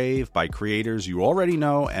crave by creators you already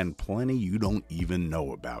know and plenty you don't even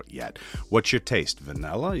know about yet. What's your taste?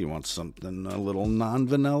 Vanilla? You want something a little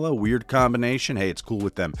non-vanilla? Weird combination? Hey, it's cool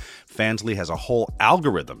with them. Fansly has a whole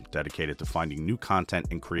algorithm dedicated to finding new content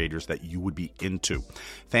and creators that you would be into.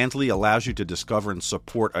 Fansly allows you to discover and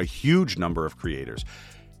support a huge number of creators.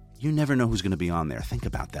 You never know who's going to be on there. Think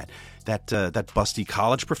about that. That busty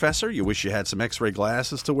college professor you wish you had some x-ray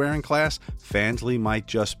glasses to wear in class? Fansly might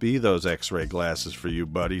just be those x-ray glasses for you,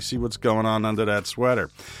 buddy. See what's going on under that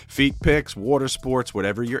sweater. Feet pics, water sports,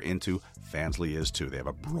 whatever you're into, Fansly is too. They have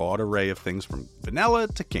a broad array of things from vanilla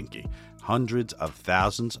to kinky. Hundreds of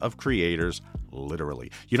thousands of creators,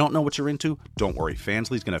 literally. You don't know what you're into? Don't worry.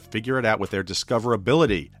 Fansly's going to figure it out with their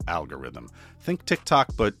discoverability algorithm. Think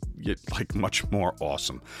TikTok, but like much more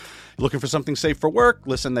awesome. Looking for something safe for work?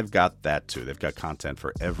 Listen, they've got that too. They've got content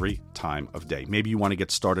for every time of day. Maybe you want to get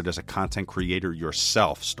started as a content creator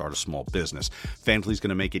yourself. Start a small business. Fansly's going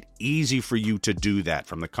to make it easy for you to do that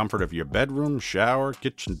from the comfort of your bedroom, shower,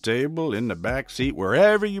 kitchen table, in the back seat,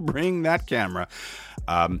 wherever you bring that camera.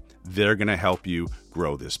 They're going to help you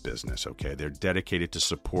grow this business, okay? They're dedicated to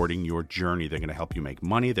supporting your journey. They're going to help you make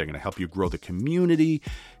money. They're going to help you grow the community,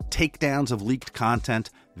 takedowns of leaked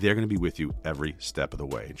content. They're going to be with you every step of the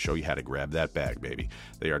way and show you how to grab that bag, baby.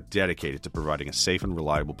 They are dedicated to providing a safe and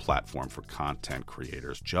reliable platform for content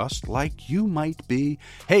creators, just like you might be.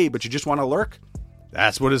 Hey, but you just want to lurk?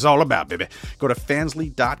 That's what it's all about, baby. Go to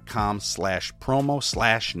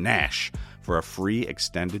fansly.com/promo/Nash for a free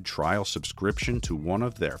extended trial subscription to one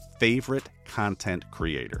of their favorite content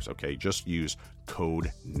creators. Okay, just use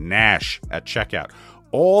code NASH at checkout.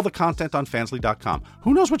 All the content on fansly.com.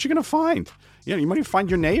 Who knows what you're going to find? You know, you might find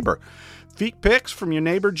your neighbor. Feet pics from your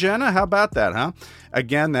neighbor Jenna. How about that, huh?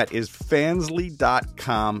 Again, that is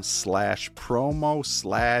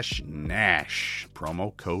fansly.com/promo/Nash.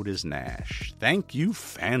 Promo code is Nash. Thank you,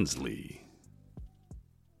 Fansly.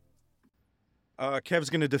 Kev's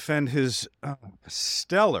going to defend his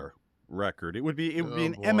stellar record. It would be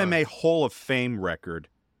an MMA Hall of Fame record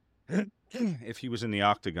if he was in the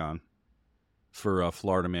octagon for a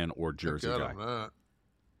Florida man or Jersey guy.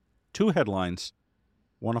 2 headlines,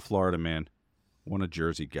 one a Florida man, one a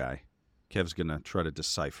Jersey guy. Kev's going to try to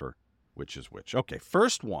decipher which is which. Okay,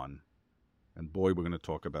 first one, and boy, we're going to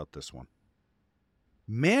talk about this one.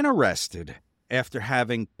 Man arrested after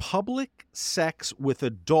having public sex with a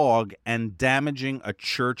dog and damaging a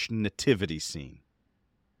church nativity scene.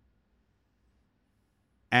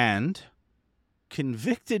 And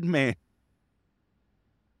convicted man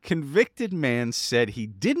said he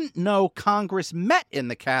didn't know Congress met in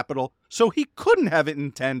the Capitol, so he couldn't have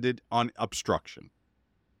intended on obstruction.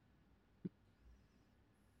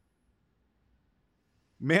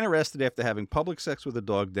 Man arrested after having public sex with a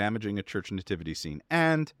dog damaging a church nativity scene.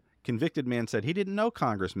 And convicted man said he didn't know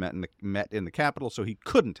Congress met in the Capitol, so he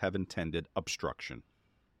couldn't have intended obstruction.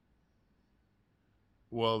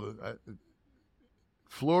 Well,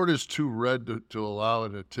 Florida's too red to allow a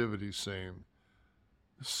nativity scene.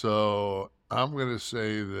 So I'm going to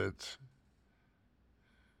say that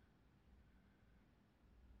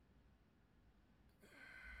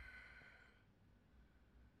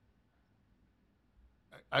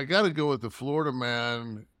I got to go with the Florida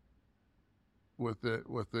man with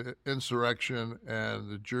the insurrection and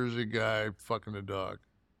the Jersey guy fucking the dog.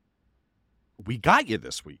 We got you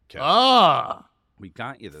this week, Kevin. We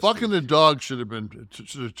got you this fucking week. The dog should have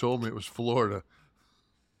told me it was Florida.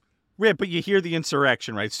 Yeah, but you hear the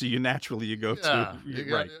insurrection, right? So you go yeah,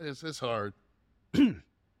 to... Right. It's hard.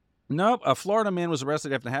 Nope. A Florida man was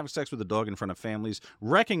arrested after having sex with a dog in front of families,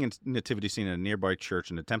 wrecking a nativity scene at a nearby church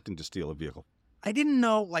and attempting to steal a vehicle. I didn't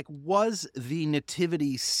know, like, was the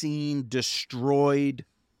nativity scene destroyed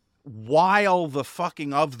while the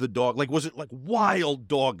fucking of the dog, like, was it like wild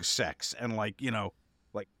dog sex and like,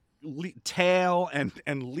 like tail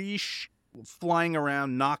and leash flying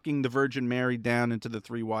around, knocking the Virgin Mary down into the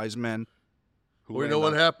three wise men? We know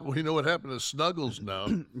what happened. We know what happened to Snuggles now.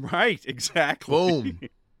 Right, exactly. Boom.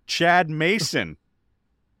 Chad Mason.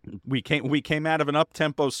 We came out of an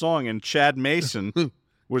up-tempo song, and Chad Mason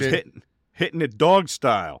was hitting it dog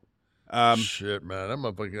style. Shit, man, that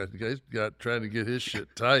motherfucker got trying to get his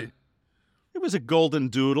shit tight. It was a golden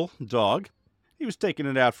doodle dog. He was taking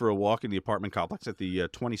it out for a walk in the apartment complex at the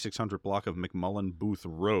 2600 block of McMullen Booth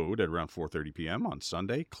Road at around 4:30 p.m. on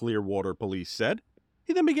Sunday, Clearwater police said.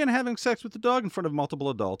 He then began having sex with the dog in front of multiple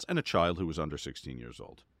adults and a child who was under 16 years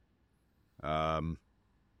old. At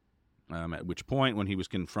which point, when he was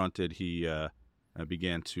confronted, he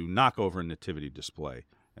began to knock over a nativity display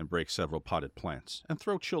and break several potted plants and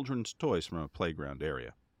throw children's toys from a playground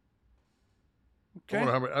area. Okay. I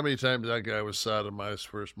wonder how many times that guy was sodomized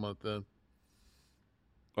first month then.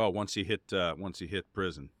 Oh, once he hit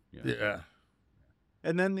prison. Yeah.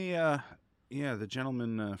 And then the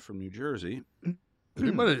gentleman from New Jersey.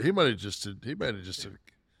 he might have just. I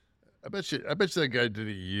bet you that guy did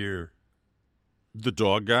a year. The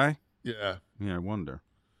dog guy. Yeah. Yeah, I wonder.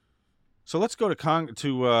 So let's go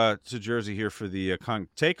to Jersey here for the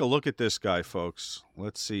take a look at this guy, folks.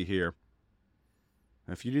 Let's see here.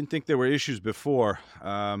 If you didn't think there were issues before,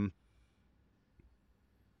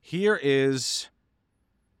 here is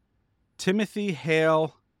Timothy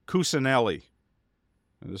Hale Cusinelli.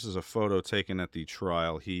 And this is a photo taken at the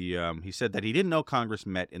trial. He said that he didn't know Congress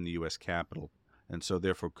met in the U.S. Capitol, and so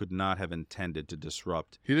therefore could not have intended to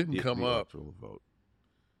disrupt. He didn't come the up. electoral vote.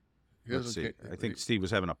 Let's see. I think Steve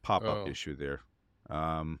was having a pop-up issue there.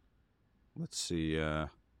 Let's see. He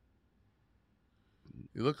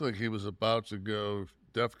looked like he was about to go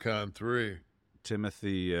DEFCON 3.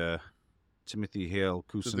 Timothy Hale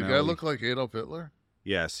Cusinelli. Did the guy look like Adolf Hitler?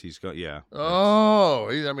 Yes, he's got. Yeah. Oh,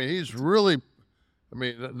 he's really.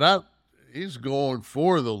 He's going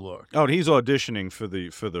for the look. Oh, and he's auditioning for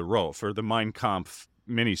the role for the Mein Kampf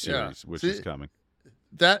miniseries, which is coming.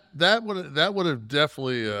 That would have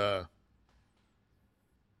definitely.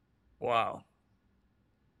 Wow.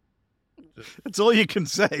 That's all you can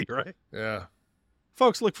say, right? Yeah.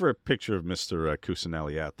 Folks, look for a picture of Mr.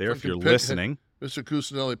 Cusinelli out there if you're listening. Mr.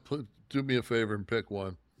 Cusinelli, do me a favor and pick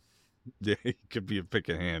one. Yeah, he could be a pick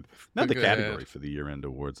a hand. Not the category for the year-end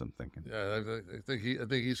awards, I'm thinking. Yeah, I think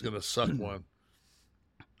he's going to suck one.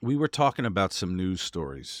 We were talking about some news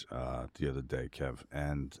stories the other day, Kev,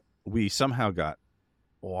 and we somehow got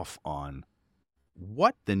off on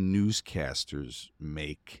what the newscasters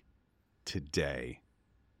make today.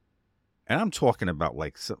 And I'm talking about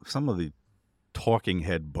like some of the talking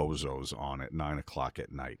head bozos on at 9 o'clock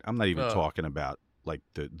at night. I'm not even talking about like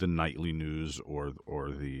the nightly news or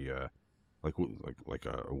the like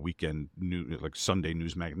a weekend news, like Sunday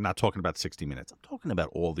news magazine. I'm not talking about 60 Minutes. I'm talking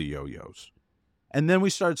about all the yo-yos. And then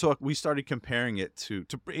we started comparing it to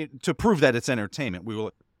prove that it's entertainment.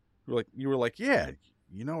 You were like, yeah,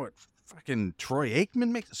 you know what fucking Troy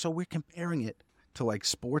Aikman makes. So we're comparing it to like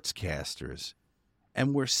Sportscasters,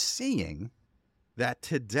 and we're seeing that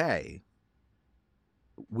today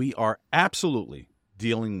we are absolutely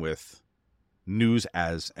dealing with news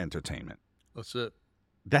as entertainment. That's it.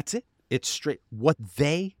 That's it. It's straight what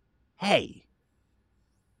they hey.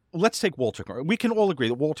 Let's take Walter Cronkite. We can all agree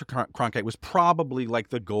that Walter Cronkite was probably like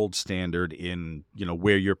the gold standard in,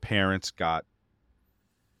 where your parents got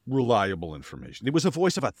reliable information. It was a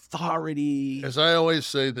voice of authority. As I always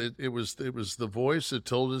say, that it was the voice that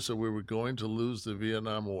told us that we were going to lose the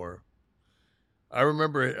Vietnam War. I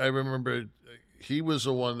remember he was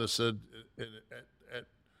the one that said at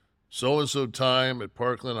so-and-so time at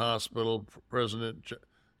Parkland Hospital, President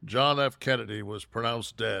John F. Kennedy was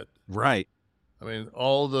pronounced dead. Right. I mean,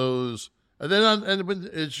 all those, and then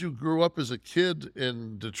as you grew up as a kid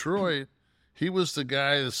in Detroit, he was the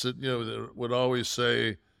guy that said, that would always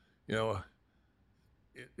say,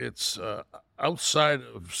 it's outside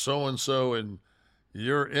of so and so, and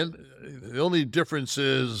you're in. The only difference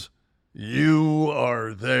is you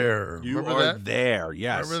are there. You Remember are that? there.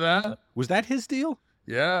 Yes. Remember that? Was that his deal?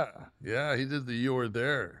 Yeah. He did the "you are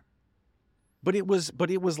there." But it was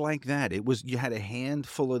like that. It was, you had a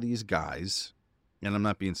handful of these guys. And I'm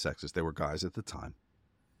not being sexist. They were guys at the time.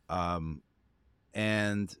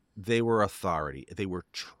 And they were authority. They were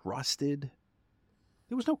trusted.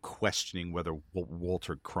 There was no questioning whether what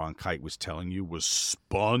Walter Cronkite was telling you was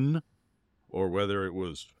spun or whether it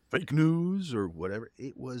was fake news or whatever.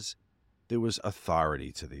 It was there was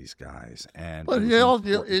authority to these guys, and But it was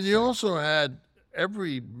you important. also had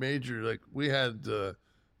every major, like we had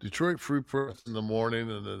Detroit Free Press in the morning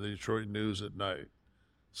and the Detroit News at night.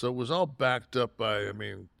 So it was all backed up by, I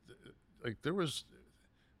mean, like there was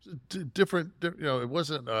different, you know, it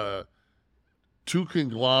wasn't two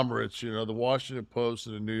conglomerates, you know, the Washington Post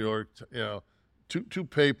and the New York, you know, two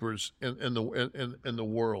papers in the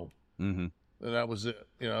world. Mm-hmm. And that was it.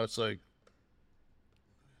 You know, it's like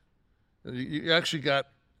you actually got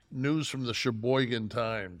news from the Sheboygan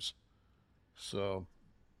Times. So,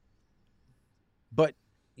 but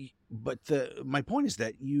my point is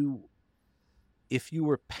that if you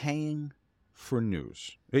were paying for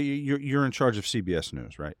news, you're in charge of CBS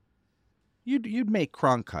News, right? You'd make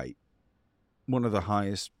Cronkite one of the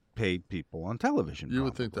highest paid people on television. You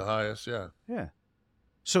would think the highest, yeah. Yeah.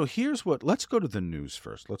 So let's go to the news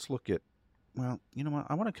first. Let's look at, well, you know what?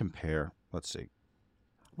 I want to compare. Let's see.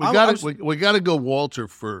 We got to go Walter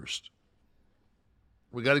first.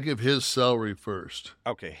 We got to give his salary first.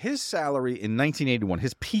 Okay, his salary in 1981,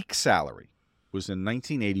 his peak salary was in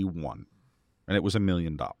 1981, and it was $1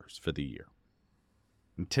 million for the year.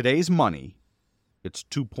 In today's money, it's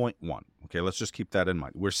 2.1. Okay, let's just keep that in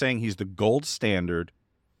mind. We're saying he's the gold standard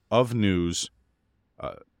of news,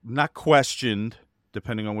 not questioned,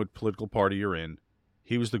 depending on what political party you're in.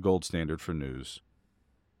 He was the gold standard for news.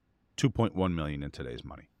 2.1 million in today's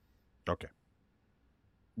money. Okay.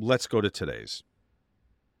 Let's go to today's.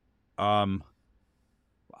 I'm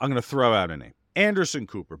going to throw out a name. Anderson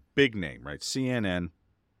Cooper, big name, right? CNN,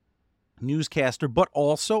 newscaster, but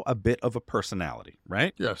also a bit of a personality,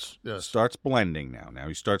 right? Yes. Starts blending now. Now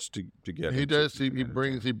he starts to get. He does. He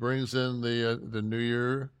brings in the New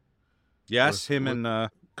Year. Yes, him and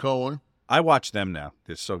Cohen. I watch them now.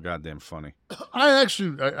 They're so goddamn funny.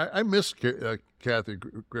 I miss Kathy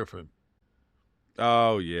Griffin.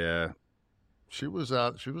 Oh yeah, she was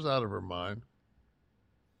out of her mind.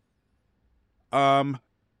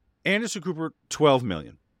 Anderson Cooper, $12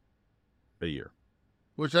 million a year,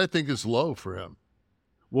 which I think is low for him.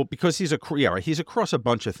 Well, because he's across a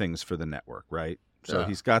bunch of things for the network, right? So yeah.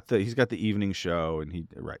 he's got the evening show, and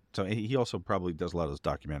So he also probably does a lot of those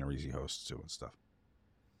documentaries he hosts too and stuff.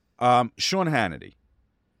 Sean Hannity,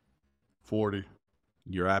 40.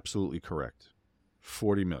 You're absolutely correct.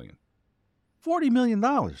 $40 million. $40 million.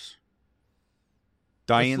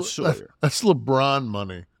 Diane Sawyer. That's LeBron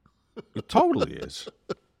money. It totally is.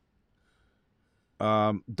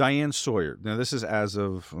 Diane Sawyer. Now, this is as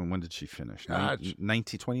of, when did she finish?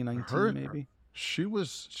 2019, maybe? She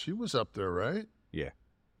was up there, right? Yeah.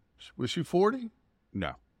 Was she 40?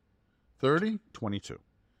 No. 30? 22.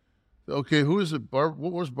 Okay, who is it? What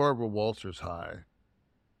was Barbara Walters' high?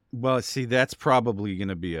 Well, see, that's probably going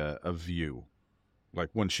to be a View. Like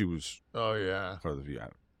when she was. Oh, yeah. Part of the View.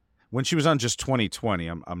 When she was on just 2020,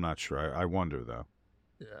 I'm not sure. I wonder, though.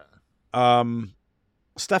 Yeah.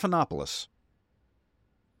 Stephanopoulos.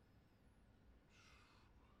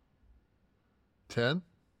 10?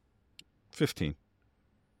 15.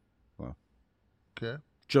 Well. Okay.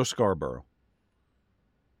 Joe Scarborough.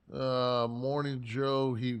 Morning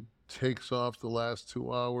Joe, he takes off the last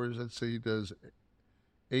 2 hours. I'd say he does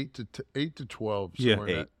 8 to 12. Yeah,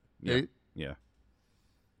 8. Yeah. 8? Yeah.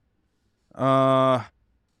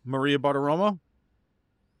 Maria Bartiromo?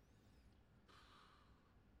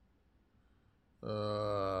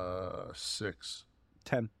 6.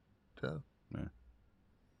 10. 10. Yeah.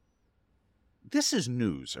 This is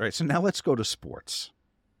news. All right, so now let's go to sports.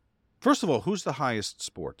 First of all, who's the highest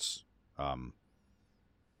sports?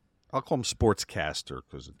 I'll call him Sportscaster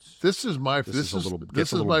because it's. This is my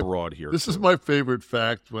broad here. This is my favorite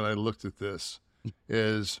fact when I looked at this,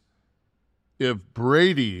 is if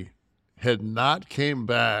Brady had not came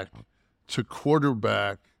back to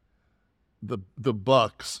quarterback the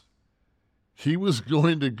Bucks, he was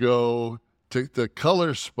going to go to the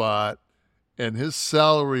color spot, and his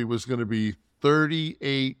salary was going to be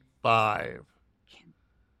 $38,500.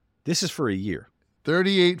 This is for a year.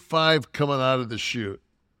 $38,500 coming out of the chute.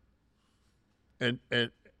 And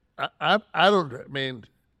I mean,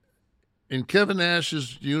 in Kevin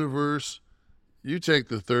Nash's universe, you take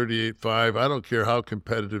the $38,500. I don't care how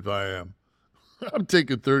competitive I am. I'm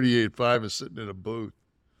taking $38,500 and sitting in a booth.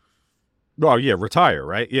 Oh, yeah, retire,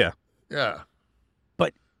 right? Yeah. Yeah.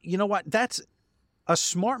 But you know what? That's a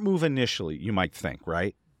smart move initially, you might think,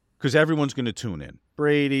 right? Because everyone's going to tune in.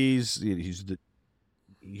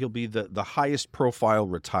 He'll be the highest profile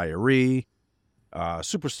retiree.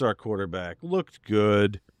 Superstar quarterback, looked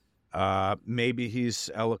good. Maybe he's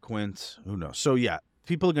eloquent. Who knows? So, yeah,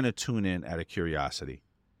 people are going to tune in out of curiosity.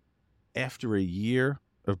 After a year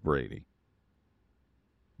of Brady,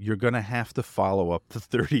 you're going to have to follow up the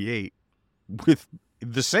 38 with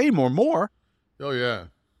the same or more. Oh, yeah.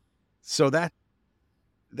 So that's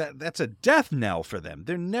a death knell for them.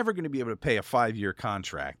 They're never going to be able to pay a 5-year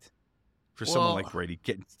contract for someone like Brady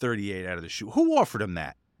getting 38 out of the shoe. Who offered him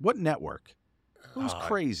that? What network? Who's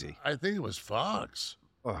crazy? I think it was Fox.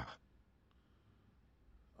 Ugh.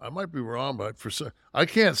 I might be wrong, but I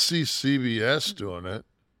can't see CBS doing it.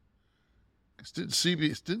 Didn't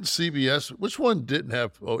CBS? Which one didn't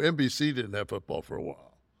have? Oh, NBC didn't have football for a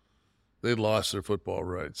while. They lost their football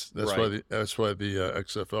rights. That's right. why the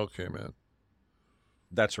XFL came in.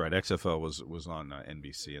 That's right. XFL was on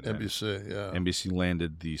NBC. And NBC, yeah. NBC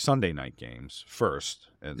landed the Sunday night games first,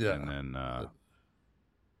 and then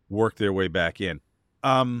worked their way back in.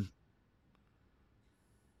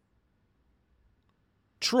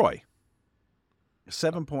 Troy,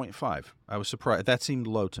 7.5. I was surprised. That seemed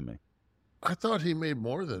low to me. I thought he made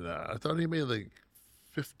more than that. I thought he made like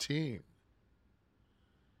 15.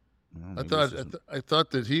 Well, I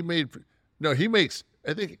thought that he made. No, he makes.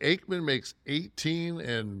 I think Aikman makes 18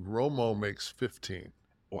 and Romo makes 15.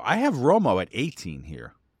 Well, I have Romo at 18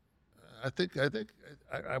 here. I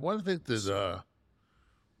want to think that.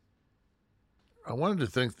 I wanted to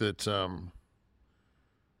think that.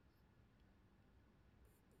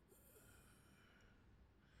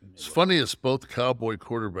 It's funny, it's both Cowboy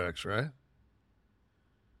quarterbacks, right?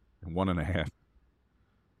 1.5.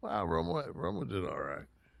 Wow, Romo did all right.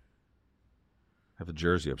 Have a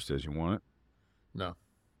jersey upstairs. You want it? No.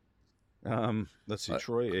 Let's see.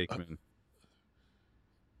 Troy Aikman.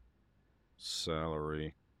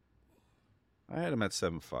 Salary. I had him at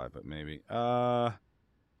 7.5, but maybe. Yeah,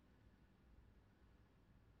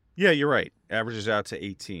 you're right. Averages out to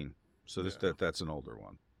 18. So that's an older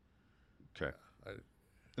one. Okay.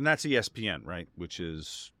 And that's ESPN, right? Which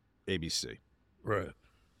is ABC. Right.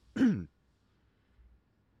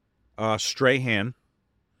 Strahan.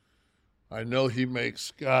 I know he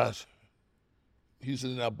makes, gosh, he's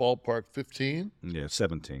in that ballpark 15? Yeah,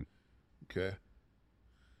 17. Okay.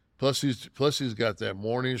 Plus he's got that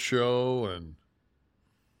morning show and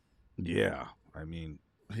yeah, I mean,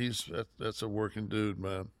 that's a working dude,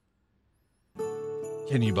 man.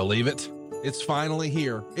 Can you believe it? It's finally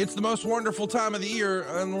here. It's the most wonderful time of the year,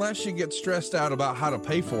 unless you get stressed out about how to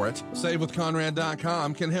pay for it.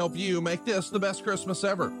 SaveWithConrad.com can help you make this the best Christmas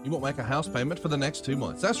ever. You won't make a house payment for the next 2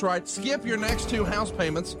 months. That's right. Skip your next 2 house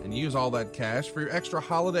payments and use all that cash for your extra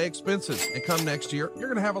holiday expenses. And come next year, you're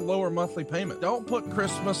going to have a lower monthly payment. Don't put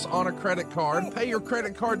Christmas on a credit card. Pay your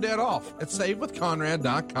credit card debt off at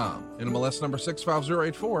SaveWithConrad.com. NMLS number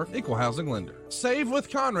 65084, Equal Housing Lender.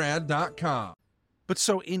 SaveWithConrad.com. But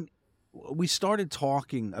so we started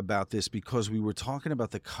talking about this because we were talking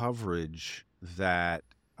about the coverage that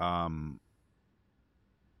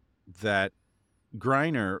that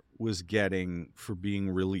Griner was getting for being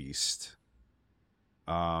released,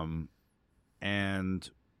 and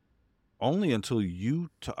only until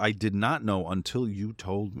I did not know until you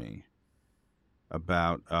told me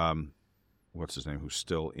about what's his name, who's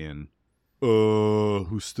still the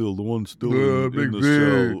one still in the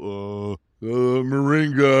cell.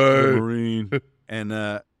 Marine guy. Marine.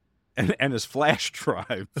 and his flash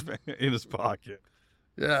drive in his pocket.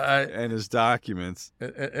 Yeah, and his documents.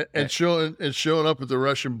 And showing up at the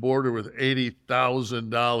Russian border with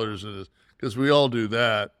 $80,000 in his, because we all do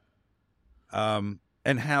that.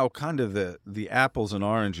 And how kind of the apples and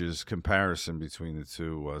oranges comparison between the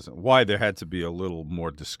two was, why there had to be a little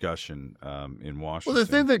more discussion in Washington. Well,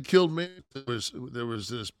 the thing that killed me was there was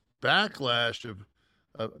this backlash of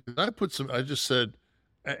I just said,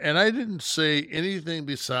 and I didn't say anything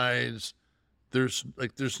besides there's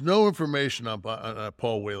no information on a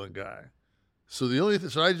Paul Whelan guy. So the only thing,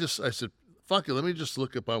 I said, fuck it, let me just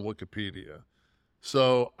look up on Wikipedia.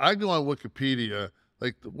 So I go on Wikipedia.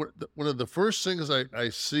 Like one of the first things I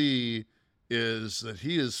see is that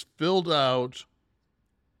he has filled out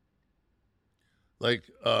like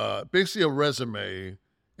basically a resume,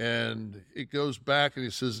 and it goes back and he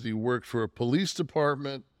says that he worked for a police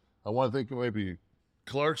department. I want to think it might be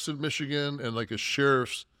Clarkson, Michigan, and like a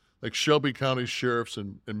sheriff's, like Shelby County Sheriff's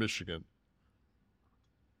in Michigan.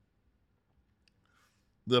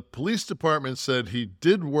 The police department said he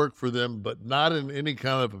did work for them, but not in any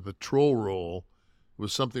kind of a patrol role. It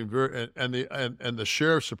was something very, and the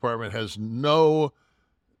sheriff's department has no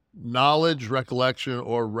knowledge, recollection,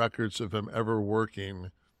 or records of him ever working.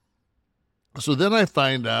 So then I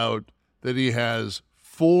find out that he has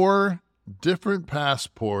 4 different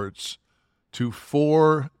passports to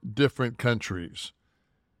 4 different countries.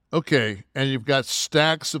 Okay, and you've got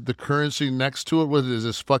stacks of the currency next to it. What is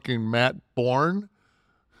this, fucking Matt Bourne?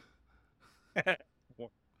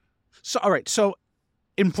 So, all right. So,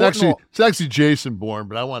 It's important. actually Jason Bourne,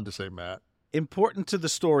 but I wanted to say Matt. Important to the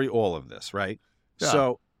story, all of this, right? Yeah.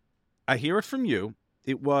 So, I hear it from you.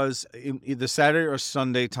 It was in the Saturday or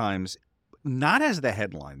Sunday Times, not as the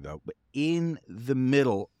headline though, but in the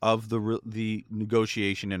middle of the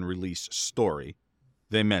negotiation and release story,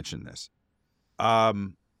 they mentioned this,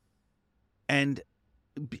 and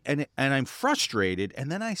I'm frustrated.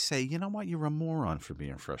 And then I say, you know what? You're a moron for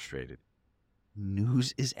being frustrated.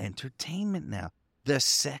 News is entertainment now. The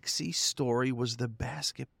sexy story was the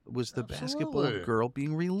basketball girl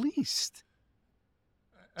being released.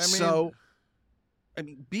 I mean,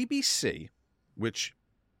 BBC, which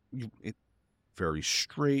very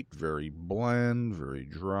straight, very bland, very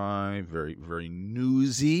dry, very, very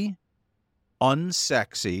newsy,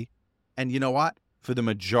 unsexy, and you know what? For the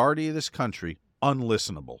majority of this country,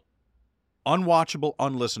 unlistenable. Unwatchable,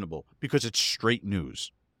 unlistenable, because it's straight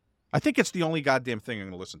news. I think it's the only goddamn thing I'm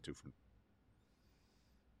going to listen to from.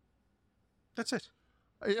 That's it.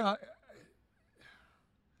 Yeah,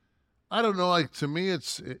 I don't know. Like, to me,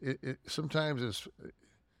 sometimes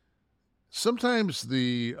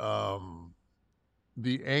the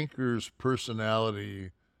anchor's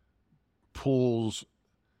personality pulls.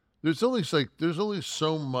 There's only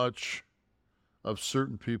so much of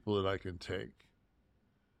certain people that I can take.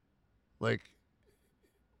 Like,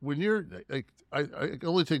 when you're like, I can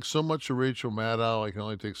only take so much of Rachel Maddow. I can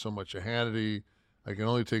only take so much of Hannity. I can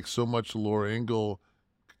only take so much of Laura Ingalls,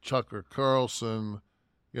 Tucker Carlson.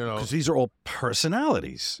 You know, because these are all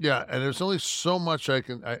personalities. Yeah, and there's only so much I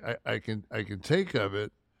can take of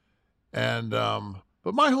it, and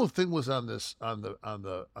but my whole thing was on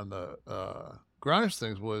the Grimes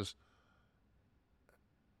things was,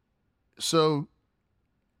 so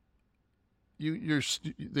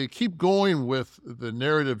they keep going with the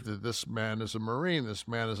narrative that this man is a Marine, this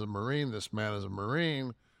man is a Marine, this man is a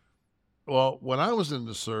Marine. Well, when I was in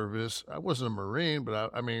the service, I wasn't a Marine,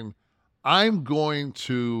 but I mean, I'm going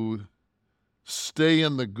to stay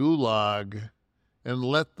in the gulag and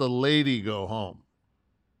let the lady go home.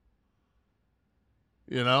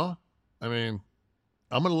 You know? I mean,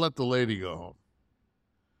 I'm going to let the lady go home.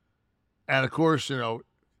 And of course, you know,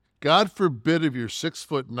 God forbid if you're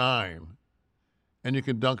 6'9" and you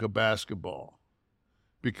can dunk a basketball,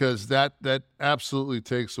 because that absolutely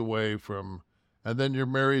takes away from, and then you're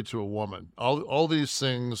married to a woman. All these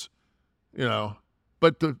things, you know.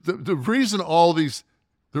 But the reason how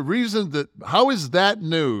is that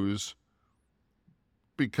news?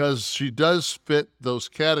 Because she does fit those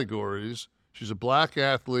categories. She's a black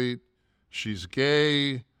athlete. She's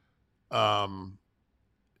gay. But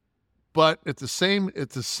at the same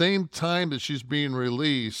time that she's being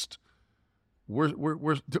released,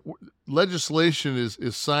 we're legislation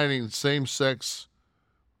is signing same-sex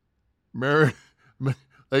marriage.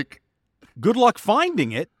 Like, good luck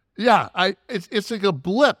finding it. Yeah, it's like a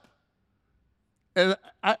blip. And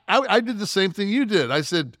I did the same thing you did. I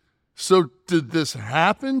said, so did this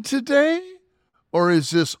happen today? Or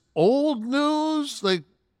is this old news? Like,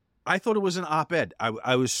 I thought it was an op-ed.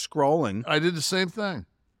 I was scrolling. I did the same thing.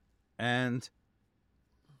 And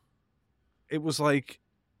it was like,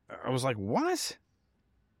 I was like, what?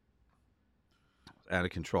 Out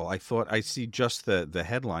of control. I thought I see just the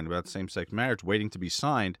headline about same-sex marriage waiting to be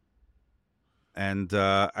signed. And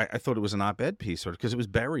I thought it was an op-ed piece, because it was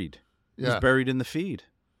buried. It was buried in the feed.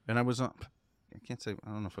 And I was on, I can't say,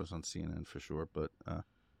 I don't know if I was on CNN for sure, but or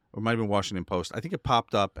it might have been Washington Post. I think it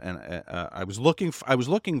popped up, and I was looking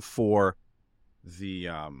for the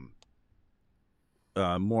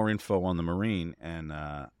more info on the Marine, and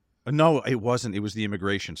no, it wasn't. It was the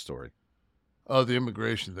immigration story. Oh, the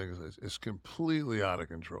immigration thing is completely out of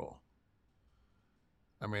control.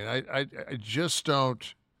 I mean, I just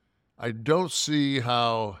don't. I don't see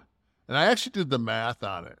how, and I actually did the math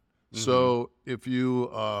on it. Mm-hmm. So if you,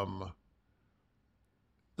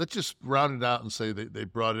 let's just round it out and say they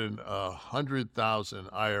brought in 100,000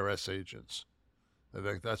 IRS agents. I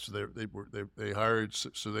think that's what they hired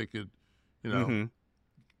so they could,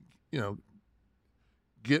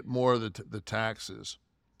 get more of the taxes.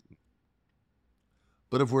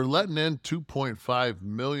 But if we're letting in 2.5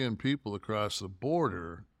 million people across the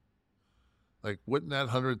border, like, wouldn't that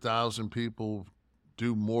 100,000 people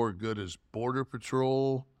do more good as Border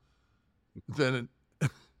Patrol than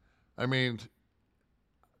it? I mean,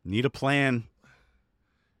 need a plan.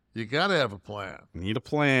 You got to have a plan. Need a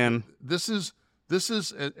plan. This is,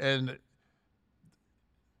 and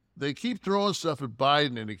they keep throwing stuff at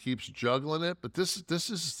Biden, and he keeps juggling it. But this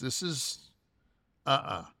is.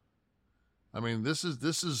 I mean, this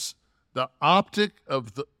is the optic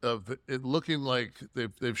of it looking like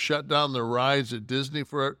they've shut down the rides at Disney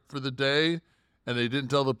for the day, and they didn't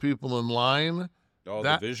tell the people in line. Oh,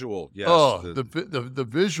 the visual, yes. Oh, the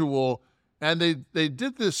visual, and they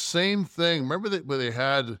did this same thing. Remember where they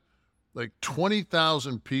had like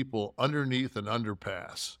 20,000 people underneath an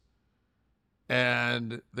underpass,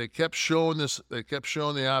 and they kept showing this. They kept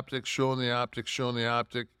showing the optics, showing the optics, showing the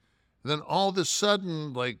optic. And then all of a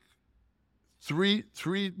sudden, like three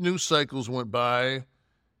news cycles went by,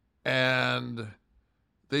 and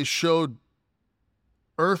they showed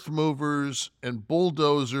earth movers and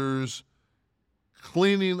bulldozers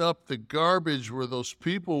cleaning up the garbage where those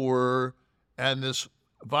people were, and this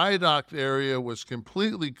viaduct area was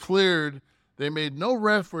completely cleared. They made no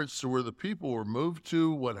reference to where the people were moved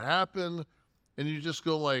to, what happened, and you just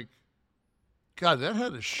go like, God, that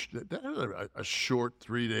had a short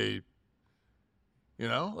 3-day. You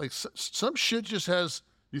know, like some shit just has.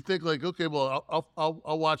 You think like, okay, well,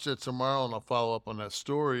 I'll watch that tomorrow and I'll follow up on that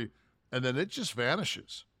story, and then it just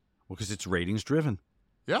vanishes. Well, because it's ratings driven.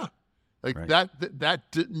 Yeah. Like right.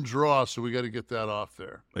 that didn't draw, so we got to get that off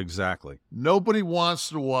there. Exactly. Nobody wants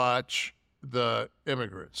to watch the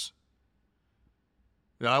immigrants.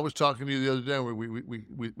 You know, I was talking to you the other day.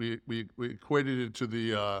 We equated it to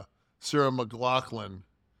the Sarah McLachlan,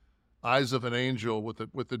 Eyes of an Angel, with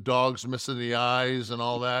the dogs missing the eyes and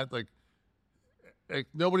all that. Like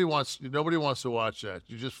nobody wants to watch that.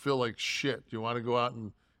 You just feel like shit. You want to go out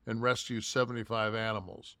and rescue 75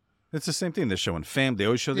 animals. It's the same thing. They're showing fam. They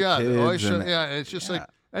always show the kids. They always show, and it's just like,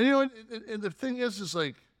 and you know, and the thing is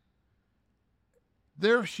like,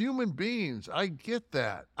 they're human beings. I get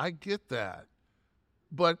that.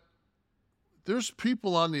 But there's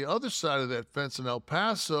people on the other side of that fence in El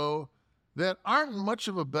Paso that aren't much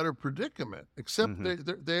of a better predicament, except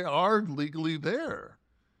they are legally there.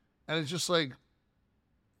 And it's just like,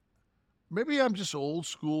 maybe I'm just old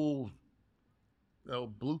school, you know,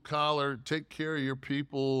 blue collar, take care of your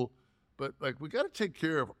people. But like, we got to take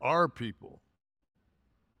care of our people.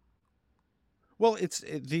 Well, it's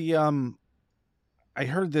the I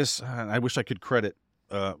heard this. I wish I could credit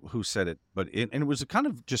who said it, but it was kind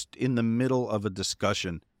of just in the middle of a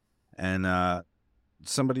discussion, and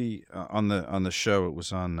somebody on the show. It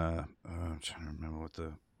was on. I'm trying to remember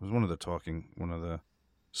it was one of the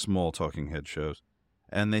small talking head shows,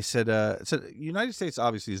 and they said the United States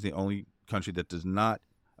obviously is the only country that does not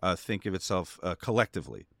think of itself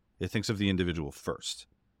collectively. It thinks of the individual first.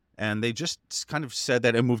 And they just kind of said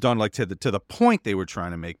that and moved on like to the point they were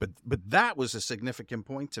trying to make. But that was a significant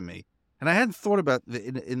point to me. And I hadn't thought about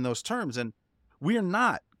in those terms. And we are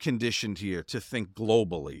not conditioned here to think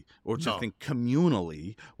globally or to think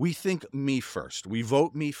communally. We think me first. We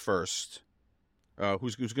vote me first.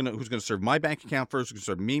 Who's gonna serve my bank account first? Who's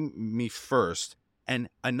going to serve me first? And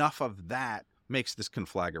enough of that makes this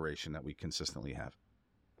conflagration that we consistently have.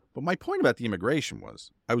 But my point about the immigration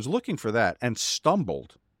was I was looking for that and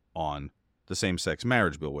stumbled on the same-sex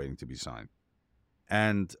marriage bill waiting to be signed.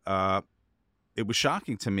 And it was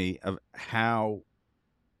shocking to me of how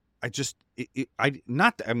you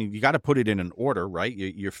got to put it in an order, right?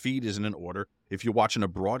 Your feed isn't in order. If you're watching a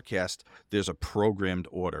broadcast, there's a programmed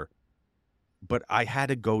order. But I had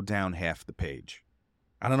to go down half the page.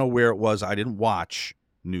 I don't know where it was. I didn't watch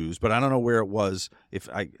news, but I don't know where it was if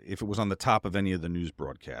it was on the top of any of the news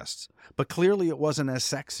broadcasts. But clearly it wasn't as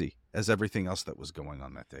sexy as everything else that was going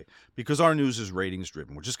on that day because our news is ratings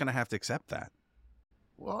driven. We're just going to have to accept that.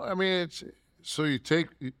 Well, I mean, so you take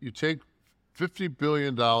 $50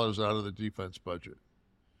 billion out of the defense budget,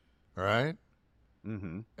 all right?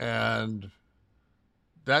 Mm-hmm. And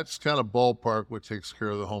that's kind of ballpark what takes care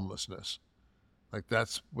of the homelessness. Like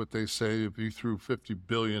that's what they say if you threw $50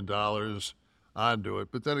 billion onto it.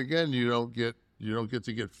 But then again, you don't get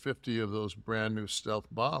to get 50 of those brand new stealth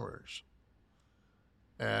bombers.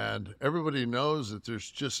 And everybody knows that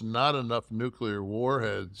there's just not enough nuclear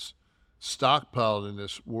warheads stockpiled in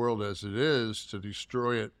this world as it is to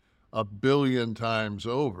destroy it 1 billion times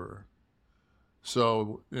over.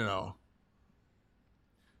 So, you know,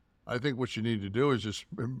 I think what you need to do is just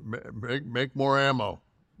make more ammo.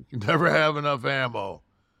 You can never have enough ammo.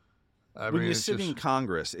 When you sit in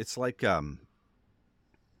Congress, it's like one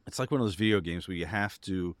of those video games where you have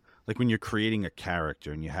to, like when you're creating a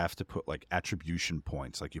character and you have to put like attribution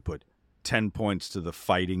points, like you put 10 points to the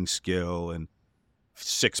fighting skill and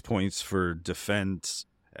 6 points for defense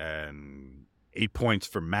and 8 points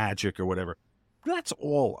for magic or whatever. That's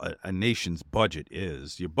all a nation's budget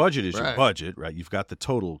is. Your budget is your budget, right? You've got the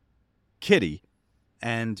total kitty,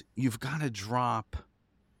 and you've got to drop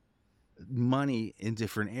money in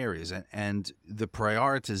different areas. And the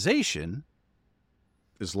prioritization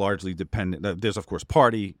is largely dependent. There's, of course,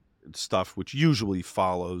 party stuff, which usually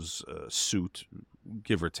follows suit,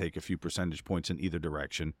 give or take a few percentage points in either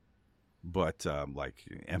direction. But like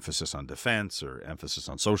emphasis on defense or emphasis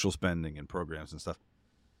on social spending and programs and stuff.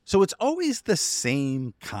 So it's always the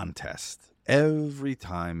same contest every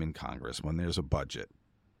time in Congress when there's a budget.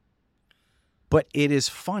 But it is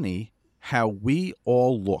funny how we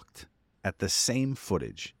all looked at the same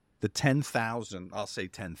footage, the 10,000, I'll say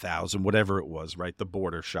 10,000, whatever it was, right? The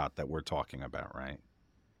border shot that we're talking about, right?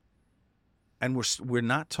 And we're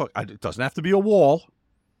not talking, it doesn't have to be a wall,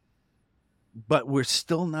 but we're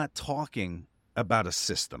still not talking about a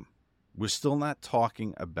system. We're still not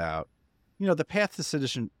talking about, the path to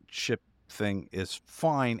citizenship thing is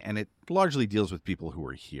fine, and it largely deals with people who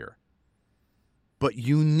are here. But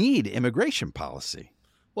you need immigration policy.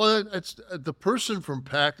 Well, it's the person from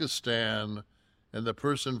Pakistan and the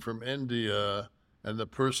person from India and the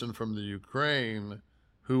person from the Ukraine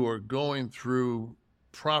who are going through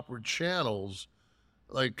proper channels.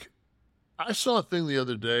 Like, I saw a thing the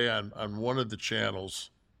other day on one of the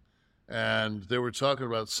channels, and they were talking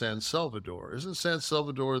about San Salvador. Isn't San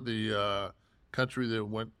Salvador the country that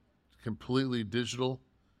went completely digital?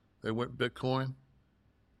 They went Bitcoin?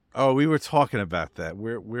 Oh, we were talking about that.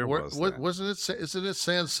 Where was that? Wasn't it? Isn't it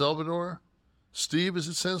San Salvador? Steve, is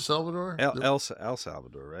it San Salvador? El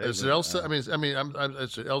Salvador, right? Is it El?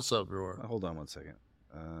 It's El Salvador. Hold on one second.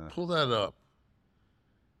 Pull that up.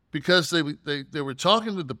 Because they were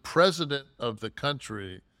talking to the president of the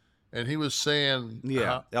country, and he was saying,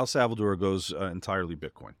 El Salvador goes entirely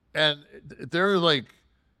Bitcoin, and they're like,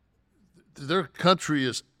 their country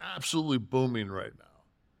is absolutely booming right now.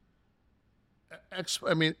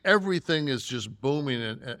 Everything is just booming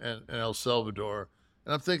in El Salvador.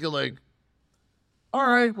 And I'm thinking, like, all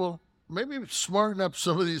right, well, maybe smarten up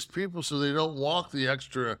some of these people so they don't walk the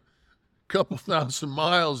extra couple thousand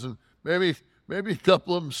miles, and maybe a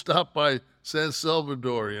couple of them stop by San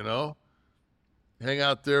Salvador, hang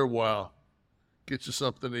out there a while, get you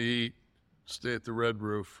something to eat, stay at the Red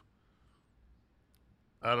Roof.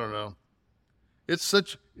 I don't know. That's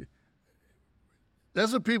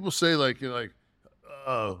what people say,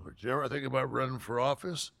 oh, did you ever think about running for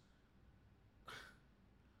office?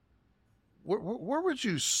 Where would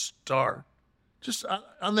you start? Just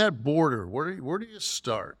on that border, where do you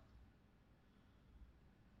start?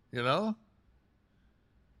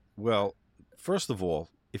 Well, first of all,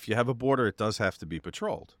 if you have a border, it does have to be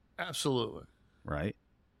patrolled. Absolutely. Right?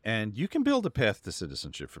 And you can build a path to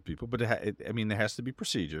citizenship for people, but there has to be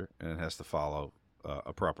procedure, and it has to follow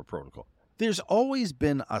a proper protocol. There's always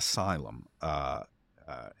been asylum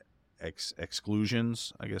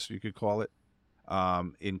exclusions, I guess you could call it,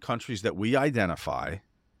 in countries that we identify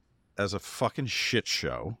as a fucking shit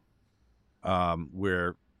show,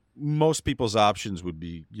 where most people's options would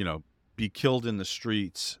be, be killed in the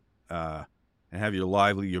streets and have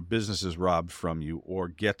your businesses robbed from you, or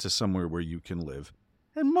get to somewhere where you can live.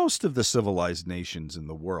 And most of the civilized nations in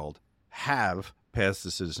the world have paths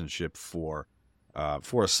to citizenship for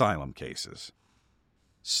asylum cases.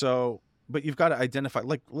 So, but you've got to identify,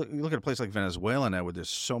 like, look at a place like Venezuela now, where there's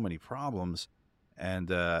so many problems, and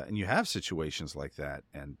you have situations like that,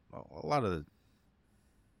 and a lot of the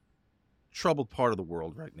troubled part of the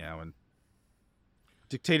world right now, and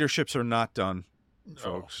dictatorships are not done,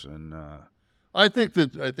 folks. And I think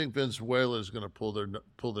Venezuela is going to pull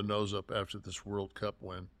the nose up after this World Cup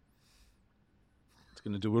win. It's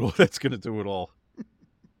going to do it all. That's going to do it all.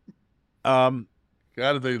 God,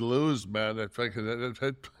 if they lose, man, that'd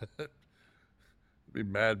be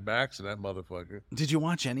Mad Max in that motherfucker. Did you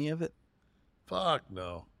watch any of it? Fuck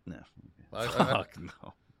no. No. Fuck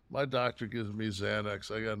no. My doctor gives me Xanax.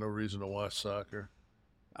 I got no reason to watch soccer.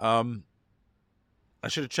 I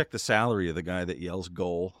should have checked the salary of the guy that yells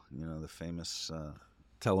goal, the famous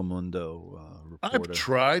Telemundo reporter. I've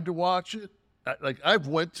tried to watch it.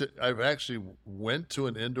 I've actually went to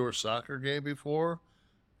an indoor soccer game before.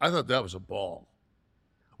 I thought that was a ball.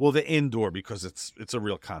 Well, the indoor, because it's a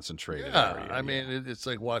real concentrated area. It's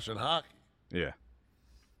like watching hockey. Yeah.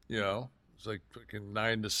 It's like fucking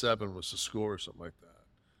 9-7 was the score or something like that.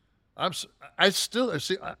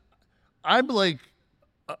 I'm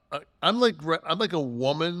like a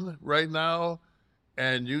woman right now,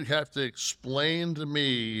 and you have to explain to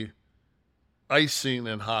me icing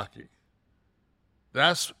in hockey.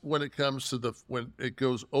 That's when it comes to when it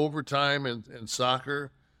goes overtime in soccer.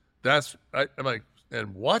 I'm like,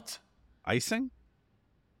 and what? Icing?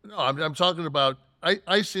 No, I'm talking about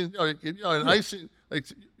icing. And icing, like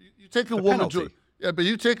you take a woman penalty. but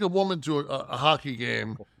you take a woman to a hockey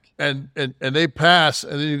game, and they pass,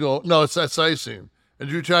 and then you go, no, that's icing.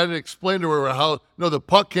 And you try to explain to her how, no, the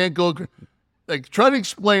puck can't go. Like, try to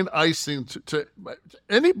explain icing to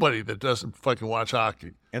anybody that doesn't fucking watch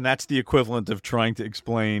hockey. And that's the equivalent of trying to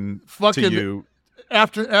explain fucking, to you.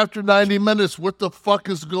 After 90 minutes, what the fuck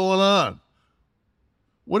is going on?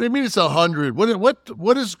 What do you mean it's 100?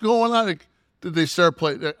 What is going on? Did they start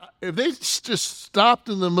playing? If they just stopped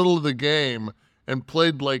in the middle of the game and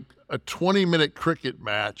played like a 20-minute cricket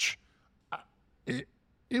match,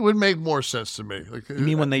 it would make more sense to me. Like, you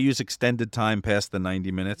mean when they use extended time past the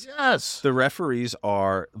 90 minutes? Yes. The referees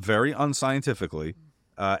are very unscientifically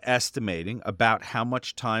estimating about how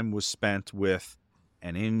much time was spent with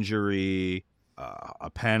an injury, a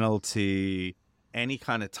penalty, any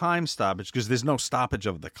kind of time stoppage, because there's no stoppage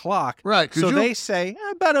of the clock. Right. So they say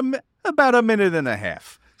about a minute and a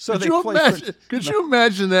half. So could you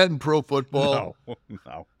imagine that in pro football?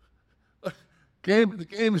 No.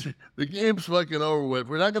 The game's fucking over with.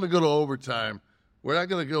 We're not going to go to overtime. We're not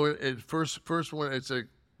going to go at first one. It's like,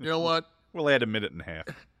 you know what? We'll add a minute and a half.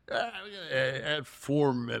 Add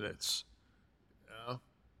 4 minutes. You know?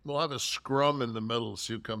 We'll have a scrum in the middle.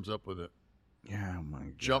 See who comes up with it. Yeah, oh my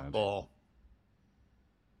God. Jump ball.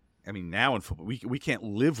 I mean, now in football, we can't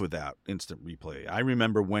live without instant replay. I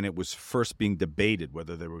remember when it was first being debated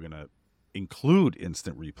whether they were going to include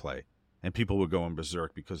instant replay, and people were going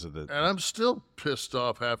berserk because of the. And I'm still pissed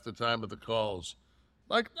off half the time with the calls.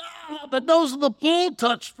 Like, no, the nose of the ball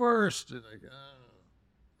touched first. And like,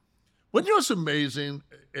 But you know what's amazing?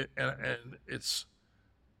 And it's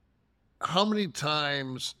how many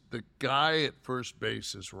times the guy at first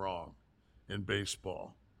base is wrong in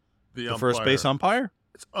baseball. The first base umpire?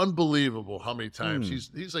 It's unbelievable how many times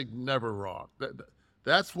he's like never wrong.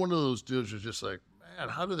 That's one of those dudes who's just like, man,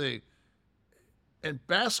 how do they? And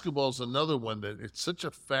basketball's another one that it's such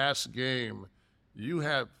a fast game. You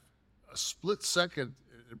have a split second.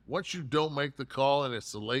 Once you don't make the call and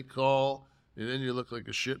it's the late call, and then you look like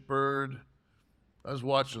a shitbird. I was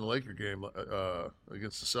watching the Laker game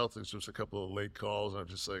against the Celtics. There was a couple of late calls, and I'm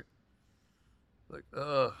just like,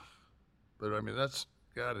 But I mean, it's.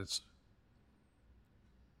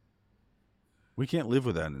 We can't live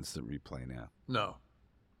without instant replay now. No.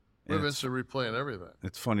 We have instant replay and everything.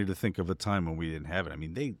 It's funny to think of a time when we didn't have it. I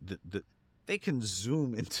mean, they can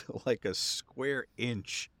zoom into like a square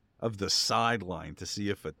inch of the sideline to see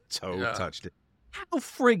if a toe touched it. How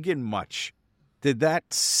friggin' much did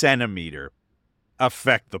that centimeter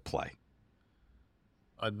affect the play?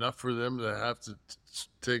 Enough for them to have to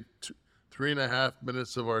take 3.5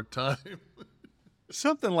 minutes of our time.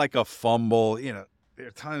 Something like a fumble, there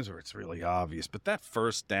are times where it's really obvious, but that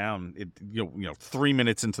first down, 3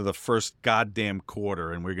 minutes into the first goddamn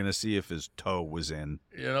quarter, and we're going to see if his toe was in.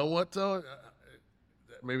 You know what, though?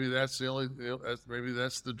 Maybe that's maybe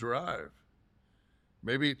that's the drive.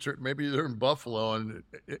 Maybe they're in Buffalo, and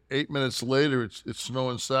 8 minutes later, it's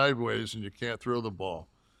snowing sideways, and you can't throw the ball.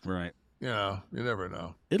 Right. You never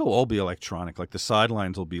know. It'll all be electronic. Like the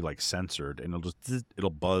sidelines will be like censored, and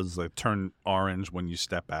it'll buzz, like turn orange when you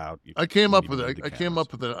step out. I came up with an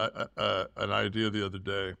idea the other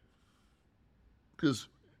day, because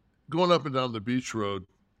going up and down the beach road,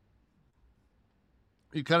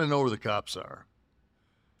 you kind of know where the cops are,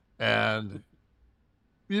 and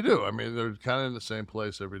you do. I mean, they're kind of in the same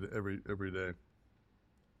place every day.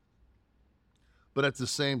 But at the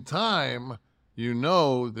same time, you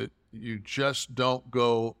know that you just don't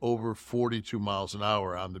go over 42 miles an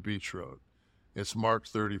hour on the beach road. It's marked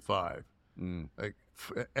 35. Like,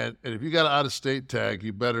 and if you got an out-of-state tag,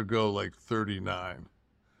 you better go like 39.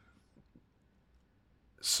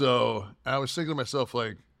 So I was thinking to myself,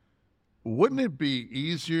 like, wouldn't it be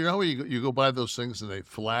easier? You know how you go by those things and they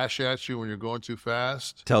flash at you when you're going too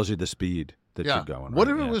fast? Tells you the speed that you're going. What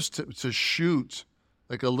if it was to shoot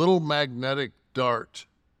like a little magnetic dart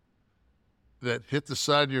that hit the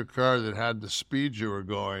side of your car that had the speed you were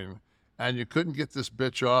going, and you couldn't get this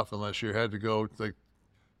bitch off unless you had to go like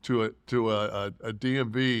to a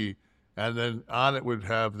DMV, and then on it would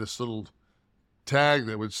have this little tag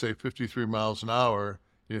that would say 53 miles an hour.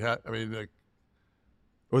 Or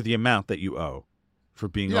the amount that you owe for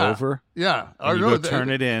being over. Yeah. And you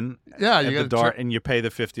turn it in. Yeah, at the dart, and you pay the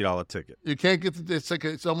 $50 ticket. You can't get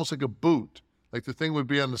it's almost like a boot. Like the thing would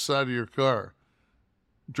be on the side of your car.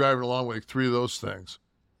 Driving along with like 3 of those things.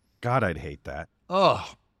 God, I'd hate that.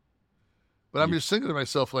 Oh. But I'm just thinking to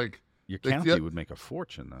myself, like, your county would make a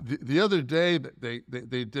fortune, though. The other day, they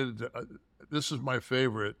did, this is my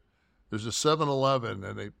favorite. There's a 7-Eleven,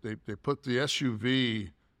 and they put the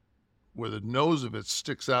SUV where the nose of it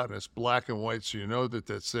sticks out, and it's black and white, so you know that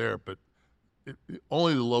that's there, but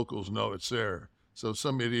only the locals know it's there. So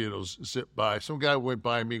some idiot will zip by. Some guy went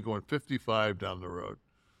by me going 55 down the road.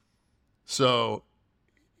 So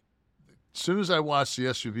as soon as I watch the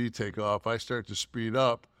SUV take off, I start to speed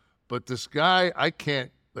up. But this guy, I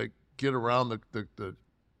can't get around the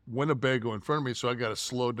Winnebago in front of me, so I got to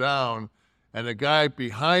slow down. And the guy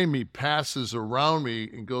behind me passes around me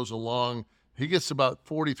and goes along. He gets about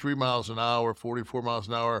 43 miles an hour, 44 miles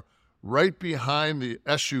an hour. Right behind the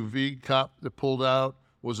SUV cop that pulled out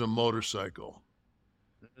was a motorcycle.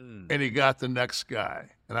 And he got the next guy.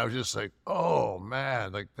 And I was just like, oh,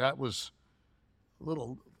 man, that was a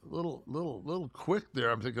little quick there.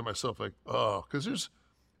 I'm thinking to myself, because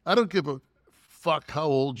I don't give a fuck how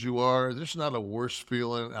old you are. There's not a worse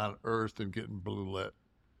feeling on earth than getting blue lit.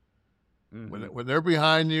 Mm-hmm. When they're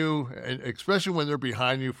behind you, and especially when they're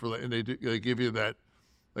behind you and they give you that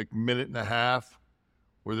minute and a half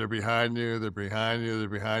where they're behind you,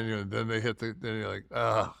 and then they hit then you're like,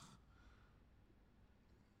 ah.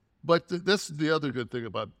 But that's the other good thing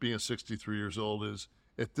about being 63 years old is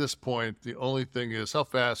at this point, the only thing is how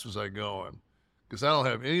fast was I going? Because I don't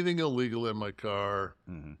have anything illegal in my car.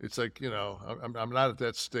 Mm-hmm. It's I'm not at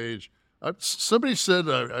that stage. Somebody said,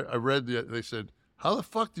 I read, they said, how the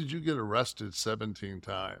fuck did you get arrested 17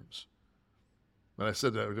 times? And I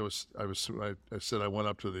said I said I went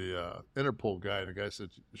up to the Interpol guy, and the guy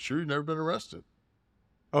said, sure you've never been arrested?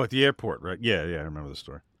 Oh, at the airport, right? Yeah, I remember the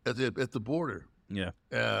story. At the border. Yeah.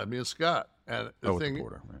 Me and Scott. And at the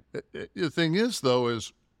border, right. The thing is, though,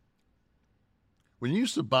 is when you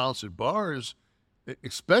used to bounce at bars,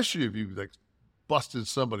 especially if you busted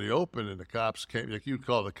somebody open and the cops came, you'd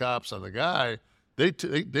call the cops on the guy,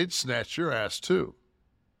 they'd snatch your ass too.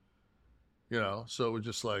 So it was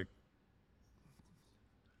just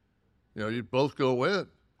you'd both go in.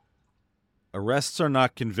 Arrests are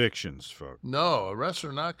not convictions, folks. No, arrests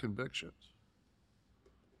are not convictions.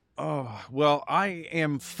 Oh, well, I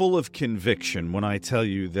am full of conviction when I tell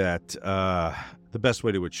you that the best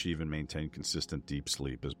way to achieve and maintain consistent deep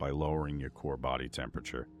sleep is by lowering your core body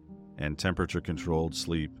temperature. And temperature-controlled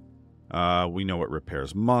sleep, we know it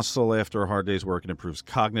repairs muscle after a hard day's work and improves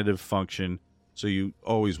cognitive function, so you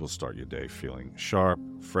always will start your day feeling sharp,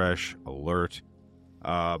 fresh, alert.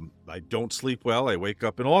 I don't sleep well. I wake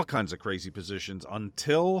up in all kinds of crazy positions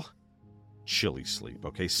until Chili Sleep.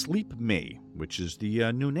 Okay, Sleep Me, which is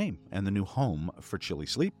the new name and the new home for Chili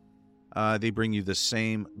Sleep. They bring you the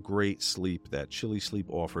same great sleep that Chili Sleep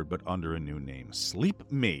offered, but under a new name.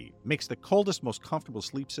 Sleep Me makes the coldest, most comfortable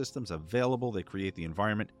sleep systems available. They create the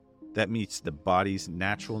environment that meets the body's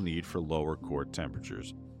natural need for lower core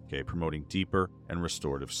temperatures, okay, promoting deeper and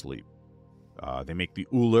restorative sleep. They make the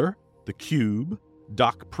Uller, the Cube,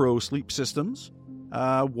 Dock Pro sleep systems,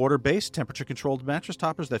 water-based, temperature-controlled mattress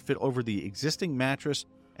toppers that fit over the existing mattress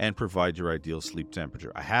and provide your ideal sleep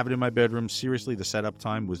temperature. I have it in my bedroom. Seriously, the setup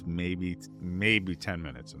time was maybe 10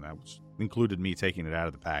 minutes, and that included me taking it out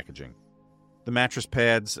of the packaging. The mattress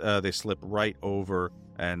pads, they slip right over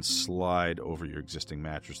and slide over your existing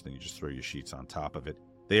mattress, then you just throw your sheets on top of it.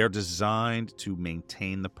 They are designed to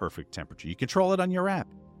maintain the perfect temperature. You control it on your app.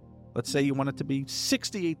 Let's say you want it to be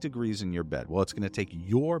 68 degrees in your bed. Well, it's going to take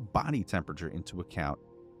your body temperature into account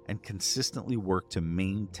and consistently work to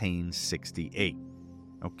maintain 68.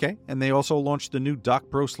 Okay? And they also launched the new Dock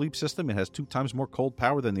Pro sleep system. It has 2 times more cold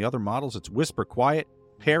power than the other models. It's whisper quiet.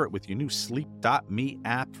 Pair it with your new Sleep.me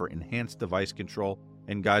app for enhanced device control.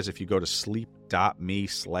 And guys, if you go to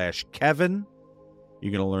sleep.me/Kevin,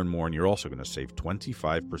 you're going to learn more, and you're also going to save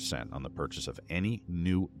 25% on the purchase of any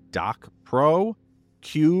new Dock Pro,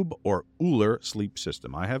 Cube, or Uller sleep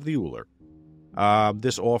system. I have the Uller.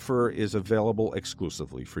 This offer is available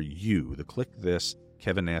exclusively for you, the Click This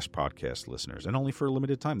Kevin Nash podcast listeners, and only for a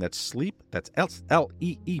limited time. That's sleep. That's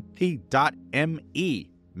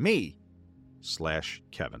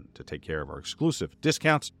sleep.me/Kevin to take care of our exclusive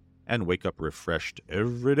discounts and wake up refreshed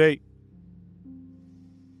every day.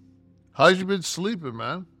 How's you been sleeping,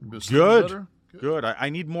 man? You been sleeping better? Good. I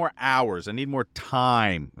need more hours. I need more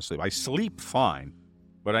time to sleep. I sleep fine,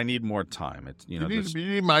 but I need more time. It's you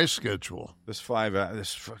need my schedule. This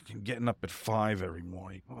fucking getting up at 5 every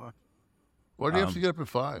morning. Why do you have to get up at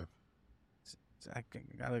 5?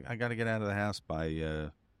 I gotta get out of the house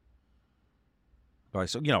by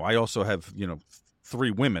so I also have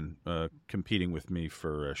 3 women competing with me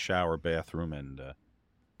for a shower, bathroom, and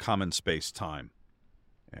common space time.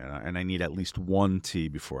 And I need at least 1 tea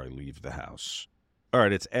before I leave the house. All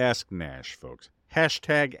right, it's Ask Nash, folks.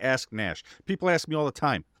 Hashtag Ask Nash. People ask me all the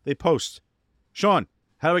time. They post, Sean,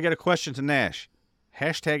 how do I get a question to Nash?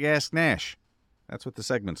 Hashtag Ask Nash. That's what the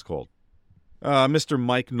segment's called. Mr.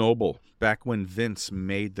 Mike Noble, back when Vince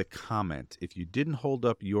made the comment, if you didn't hold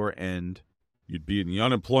up your end, You'd be in the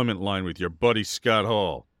unemployment line with your buddy Scott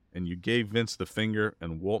Hall, and you gave Vince the finger,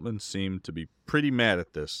 and Waltman seemed to be pretty mad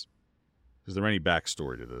at this. Is there any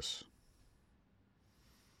backstory to this?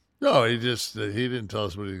 No, he didn't tell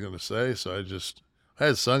us what he was going to say, so I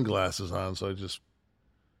had sunglasses on, so I just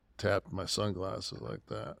tapped my sunglasses like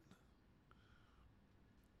that.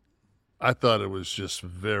 I thought it was just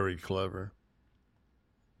very clever.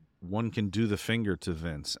 One can do the finger to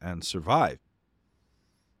Vince and survive.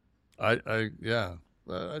 I think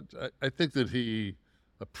that he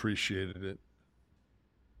appreciated it.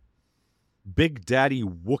 Big Daddy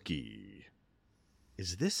Wookie.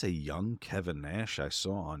 Is this a young Kevin Nash I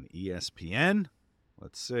saw on ESPN?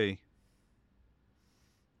 Let's see.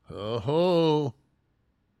 Oh,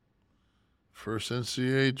 first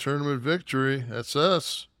NCAA tournament victory. That's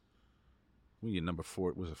us. We get number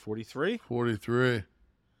 4. Was it 43? 43.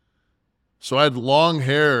 So I had long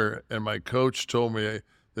hair, and my coach told me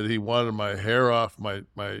that he wanted my hair off my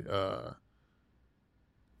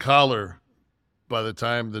collar by the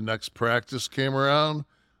time the next practice came around.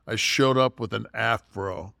 I showed up with an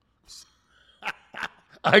afro.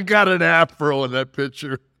 I got an afro in that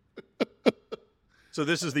picture. So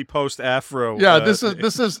this is the post-afro. Yeah, this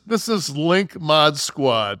is Link Mod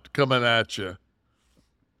Squad coming at you.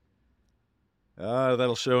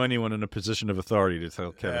 That'll show anyone in a position of authority to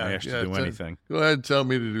tell Kevin Nash to do anything. Go ahead and tell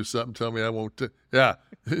me to do something. Tell me I won't. Yeah,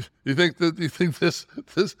 you think this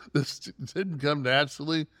didn't come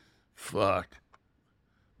naturally? Fuck.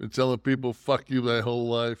 Been telling people fuck you my whole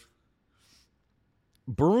life.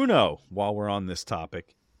 Bruno, while we're on this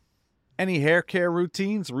topic, any hair care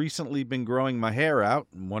routines? Recently been growing my hair out.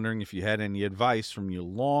 I'm wondering if you had any advice from your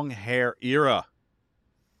long hair era.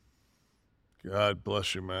 God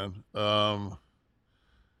bless you, man.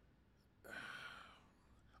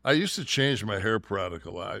 I used to change my hair product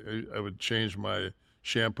a lot. I would change my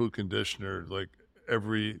shampoo, conditioner, like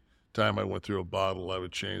every time I went through a bottle, I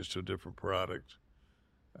would change to a different product.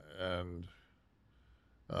 And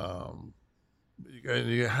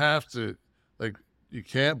you have to, like, you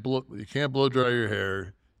can't blow dry your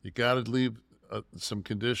hair. You got to leave some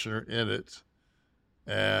conditioner in it.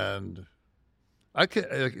 And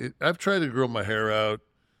I've tried to grow my hair out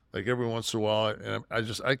like every once in a while, and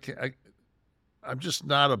I'm just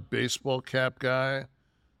not a baseball cap guy.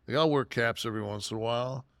 Like, I'll wear caps every once in a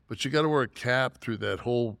while, but you got to wear a cap through that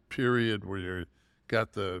whole period where you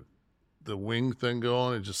got the wing thing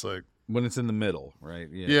going, and just like when it's in the middle, right?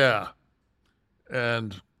 Yeah.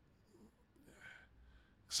 And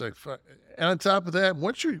it's like, and on top of that,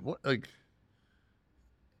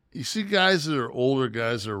 you see guys that are older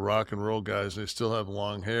guys that are rock and roll guys, they still have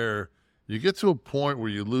long hair. You get to a point where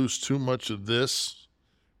you lose too much of this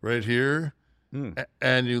right here,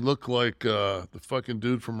 and you look like the fucking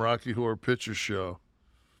dude from Rocky Horror Picture Show.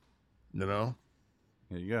 You know?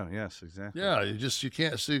 There you go. Yes, exactly. Yeah, you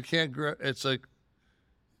can't. It's like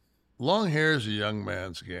long hair is a young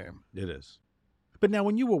man's game. It is. But now,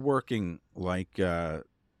 when you were working like the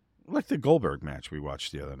Goldberg match we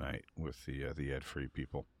watched the other night with the Ed Free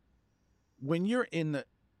people, when you're in the,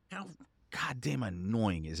 how goddamn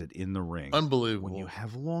annoying is it in the ring? Unbelievable. When you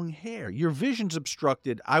have long hair, your vision's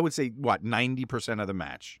obstructed. I would say 90% of the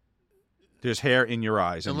match. There's hair in your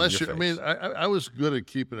eyes. Unless your face. I mean, I was good at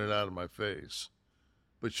keeping it out of my face,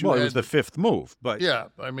 but it was the fifth move. But yeah,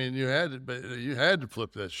 I mean, you had to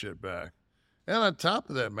flip that shit back. And on top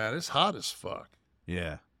of that, man, it's hot as fuck.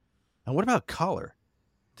 Yeah. And what about color?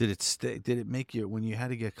 Did it stick? Did it make you, when you had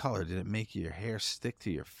to get color, did it make your hair stick to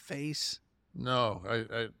your face? No,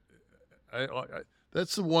 I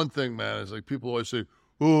that's the one thing, man. Is like people always say,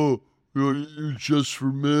 "Oh, you're just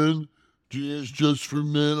for men. It's just for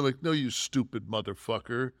men." I'm like, no, you stupid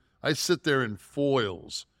motherfucker. I sit there in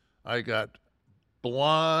foils. I got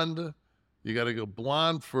blonde. You got to go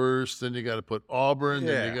blonde first, then you got to put auburn,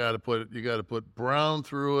 then you got to put brown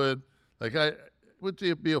through it. Like would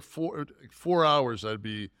it be 4 hours? I'd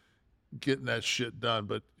be getting that shit done.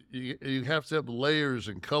 But you have to have layers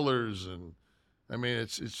and colors, and I mean,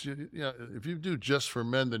 it's if you do just for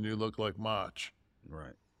men, then you look like Mach.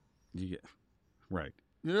 Right. Right.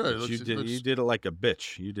 Yeah, you did it like a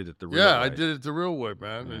bitch. You did it the real way. Yeah, I did it the real way,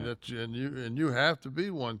 man. Yeah. And you have to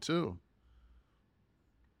be one too.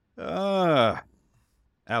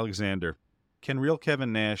 Alexander, can real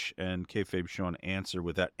Kevin Nash and kayfabe Sean answer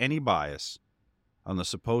without any bias on the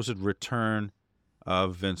supposed return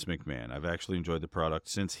of Vince McMahon? I've actually enjoyed the product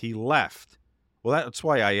since he left. Well, that's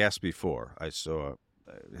why I asked before. I saw.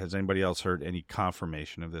 Has anybody else heard any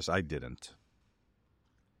confirmation of this? I didn't.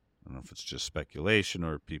 I don't know if it's just speculation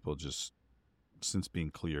or people just, since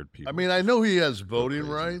being cleared, people. I mean, I know he has voting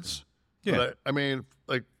rights. Yeah. But I mean,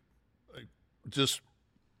 like just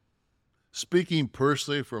speaking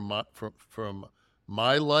personally from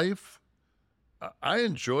my life, I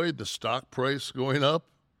enjoyed the stock price going up.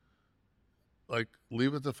 Like,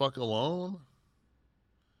 leave it the fuck alone.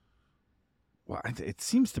 Well, it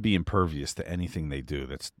seems to be impervious to anything they do.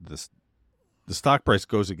 That's this. The stock price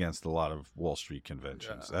goes against a lot of Wall Street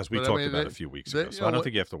conventions, as we talked about a few weeks ago. So I don't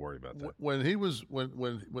think you have to worry about that. When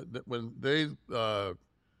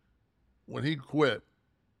he quit,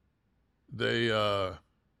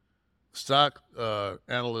 stock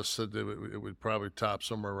analysts said that it would probably top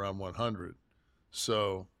somewhere around 100.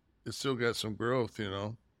 So it still got some growth, you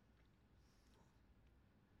know.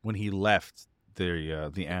 When he left,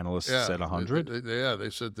 the analysts said 100. They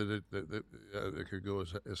said that it could go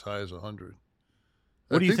as high as 100.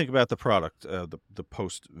 What do you think about the product, the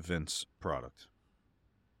post Vince product?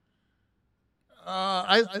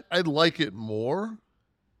 I like it more.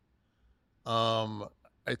 I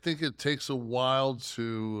think it takes a while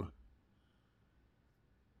to.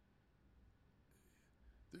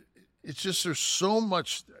 It's just there's so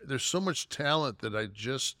much talent that I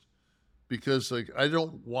just, because like I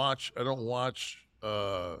don't watch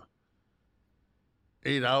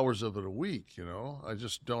 8 hours of it a week, you know. I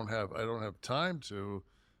don't have time to,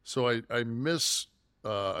 so I miss a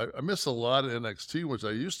lot of NXT, which I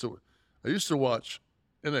used to watch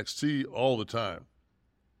NXT all the time,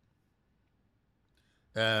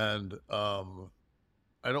 and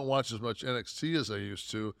I don't watch as much NXT as I used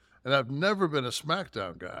to. And I've never been a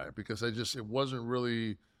SmackDown guy because it wasn't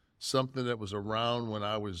really something that was around when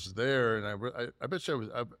I was there. And I bet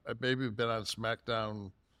you I maybe been on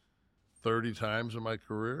SmackDown 30 times in my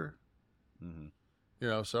career. Mm-hmm. You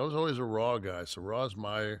know, so I was always a Raw guy. So Raw's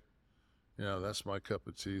that's my cup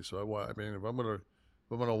of tea. So if I'm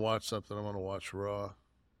gonna watch something, I'm gonna watch Raw.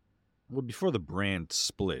 Well, before the brand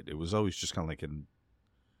split, it was always just kind of like an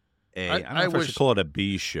A. I don't know if I should wish, call it a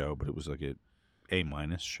B show, but it was like A-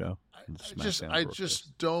 show. I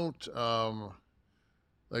just don't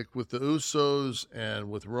like with the Usos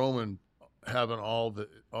and with Roman having all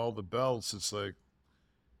the belts. It's like,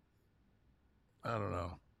 I don't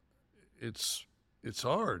know. It's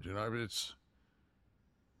hard, you know.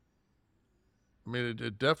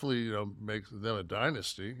 It definitely makes them a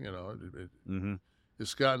dynasty. You know, mm-hmm.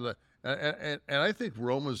 It's gotten and I think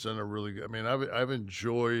Roman's done a really good. I mean, I've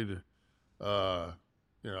enjoyed,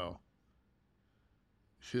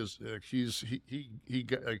 he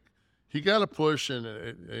got a push, and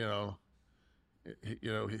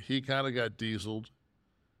he kind of got dieseled,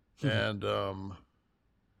 and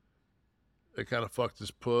it kind of fucked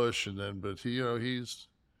his push, and then but he's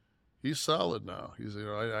solid now. He's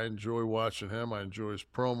I enjoy watching him. I enjoy his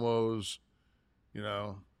promos,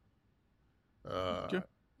 yeah. I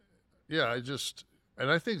think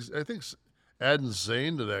adding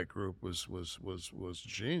Zayn to that group was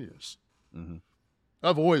genius. Mm-hmm.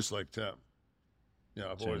 I've always liked him. I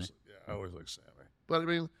always liked Sammy. But I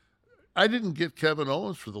mean, I didn't get Kevin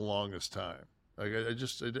Owens for the longest time. Like I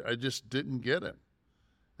just didn't get him.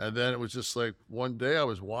 And then it was just like one day I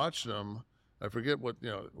was watching him. I forget what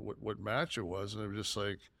match it was, and it was just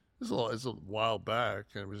like it's a while back,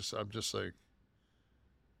 and I'm just like,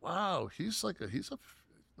 wow, he's a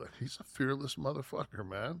fearless motherfucker,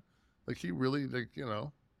 man. Like he really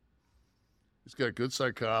he's got good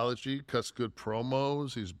psychology, cuts good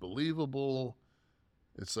promos, he's believable.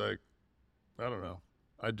 It's like, I don't know.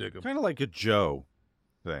 I dig him. Kind of like a Joe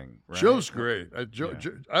thing, right? Joe's great.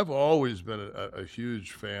 I've always been a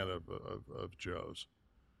huge fan of Joe's.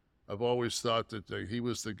 I've always thought that he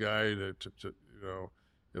was the guy that,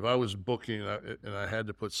 if I was booking and I had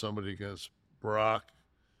to put somebody against Brock,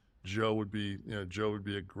 Joe would be a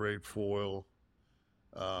great foil.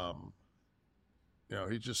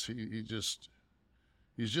 He's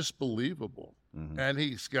just believable, mm-hmm. and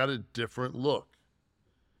he's got a different look.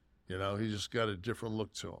 He just got a different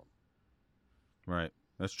look to him. Right,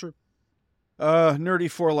 that's true. Nerdy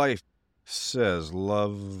for Life says,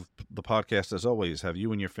 "Love the podcast as always. Have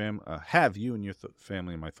you and your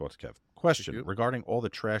family in my thoughts, Kev. Question regarding all the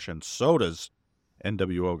trash and sodas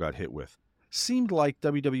NWO got hit with. Seemed like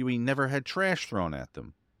WWE never had trash thrown at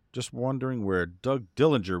them. Just wondering where Doug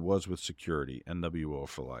Dillinger was with security. NWO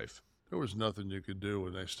for life." There was nothing you could do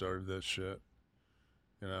when they started that shit.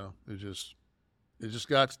 It just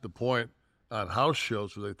got to the point on house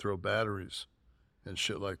shows where they throw batteries and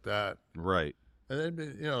shit like that. Right. And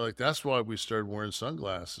then, that's why we started wearing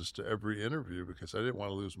sunglasses to every interview, because I didn't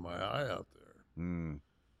want to lose my eye out there.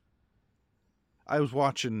 I was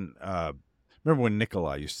watching, remember when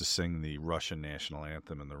Nikolai used to sing the Russian national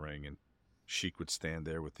anthem in the ring, and Sheik would stand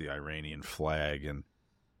there with the Iranian flag, and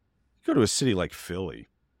you go to a city like Philly,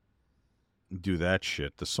 do that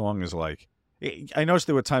shit. The song is like, I noticed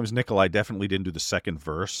there were times Nikolai definitely didn't do the second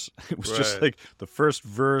verse. It was just like the first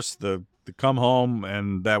verse, the come home,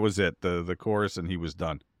 and that was it. The chorus, and he was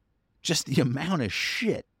done. Just the amount of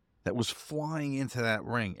shit that was flying into that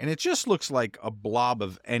ring. And it just looks like a blob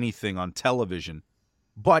of anything on television.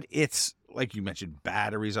 But it's, like you mentioned,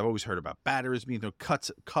 batteries. I've always heard about batteries being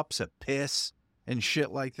cups of piss and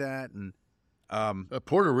shit like that. And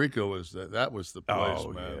Puerto Rico was that was the place,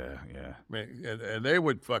 man. Yeah. Man, and they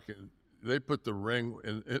would they put the ring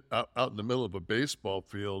out in the middle of a baseball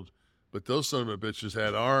field, but those son of a bitches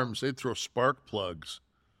had arms. They'd throw spark plugs.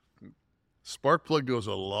 Spark plug goes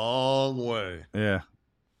a long way. Yeah.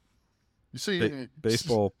 You see,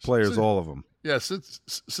 baseball players, all of them. Yeah,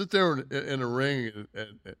 sit there in a ring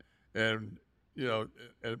and you know,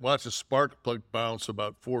 and watch a spark plug bounce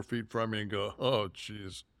about 4 feet from you and go, oh,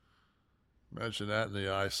 jeez. Imagine that in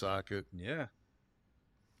the eye socket. Yeah.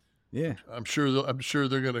 I'm sure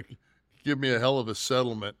they're gonna give me a hell of a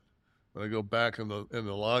settlement when I go back in the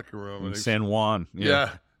locker room. In San Juan.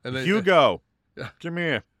 Yeah. And Hugo. Yeah. Come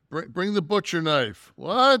here. Bring the butcher knife.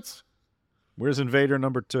 What? Where's Invader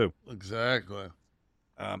number 2? Exactly.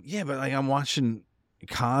 Yeah, but like I'm watching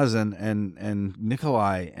Kaz and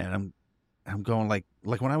Nikolai, and I'm going like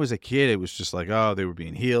when I was a kid, it was just like, oh, they were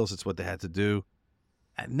being heels. It's what they had to do.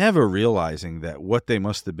 And never realizing that what they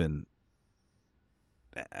must have been,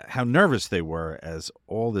 how nervous they were as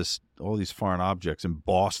all these foreign objects in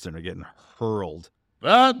Boston are getting hurled.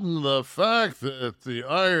 That and the fact that the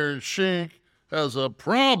Iron Sheik has a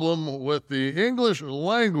problem with the English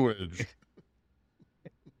language.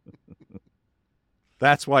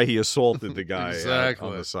 That's why he assaulted the guy exactly.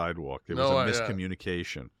 on the sidewalk. There was a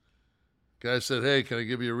miscommunication. Guy said, hey, can I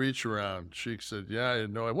give you a reach around? Sheik said, yeah, I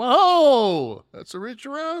didn't know. Whoa, that's a reach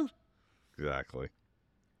around? Exactly.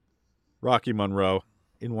 Rocky Monroe,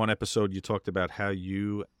 in one episode, you talked about how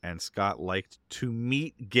you and Scott liked to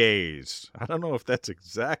meet gays. I don't know if that's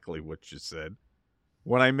exactly what you said.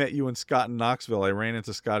 When I met you and Scott in Knoxville, I ran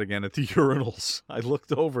into Scott again at the urinals. I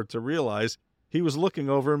looked over to realize he was looking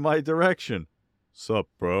over in my direction. Sup,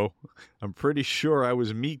 bro? I'm pretty sure I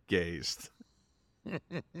was meat gazed.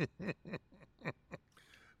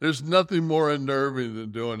 There's nothing more unnerving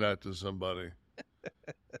than doing that to somebody.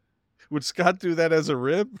 Would Scott do that as a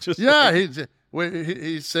rib? He'd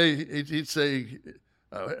say,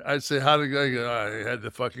 I'd say, how'd it go? I had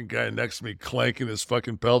the fucking guy next to me clanking his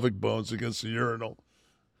fucking pelvic bones against the urinal.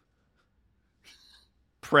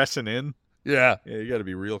 Pressing in? Yeah. Yeah, you got to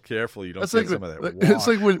be real careful. You don't That's get like some of that wash. It's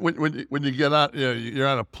like when you get out, you're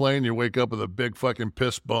on a plane, you wake up with a big fucking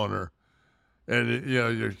piss boner. And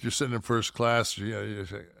you're sitting in first class. You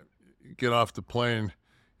get off the plane,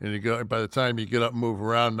 and you go. By the time you get up and move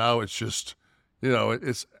around, now it's just,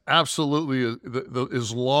 it's absolutely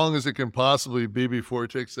as long as it can possibly be before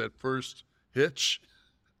it takes that first hitch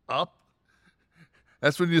up.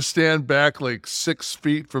 That's when you stand back like 6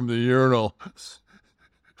 feet from the urinal,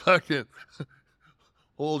 fucking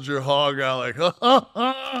hold your hog out like,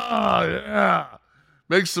 yeah,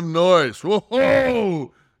 make some noise.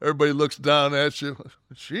 Whoa! Everybody looks down at you.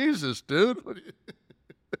 Jesus, dude.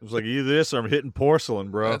 It was like either this or I'm hitting porcelain,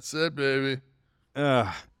 bro. That's it, baby.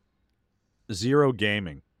 Zero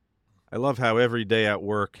gaming. I love how every day at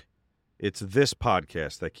work, it's this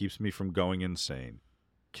podcast that keeps me from going insane.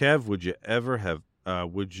 Kev, would you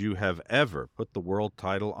have ever put the world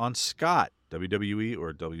title on Scott, WWE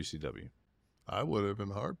or WCW? I would have in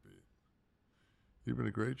a heartbeat. You've been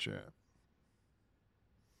a great champ.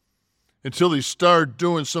 Until he started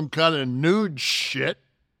doing some kind of nude shit.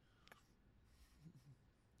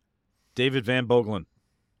 David Van Bogelen.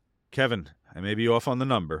 Kevin, I may be off on the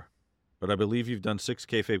number, but I believe you've done 6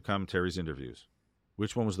 kayfabe commentaries interviews.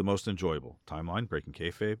 Which one was the most enjoyable? Timeline, Breaking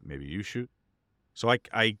Kayfabe, maybe you shoot? So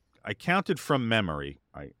I counted from memory.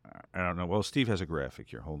 I don't know. Well, Steve has a graphic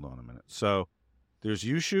here. Hold on a minute. So there's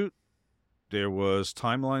You Shoot. There was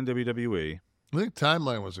Timeline WWE. I think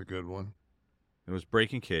Timeline was a good one. There was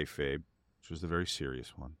Breaking Kayfabe, which was the very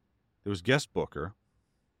serious one. There was Guest Booker.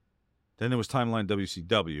 Then there was Timeline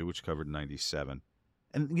WCW, which covered 97.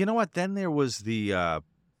 And you know what? Then there was the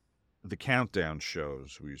countdown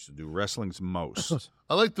shows we used to do, Wrestling's Most.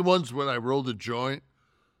 I like the ones when I rolled a joint.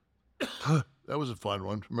 That was a fun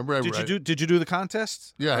one. Remember, Did you do the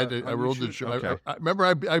contest? Yeah, I rolled the joint. Okay. I remember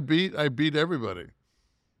I beat everybody.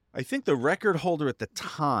 I think the record holder at the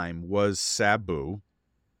time was Sabu.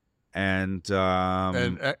 And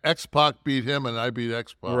X-Pac beat him, and I beat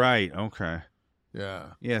X-Pac. Right, okay.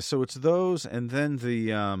 Yeah, so it's those, and then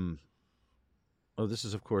the this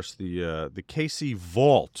is of course the KC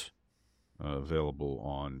Vault, available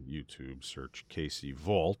on YouTube. Search KC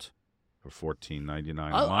Vault. for $14.99 a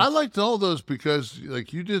month. I liked all those because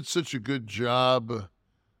like you did such a good job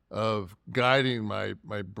of guiding my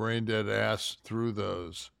brain dead ass through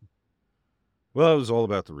those. Well, it was all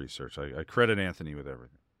about the research. I credit Anthony with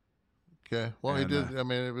everything. Okay. Well, And, he did. I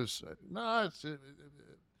mean, it was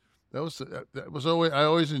that was always. I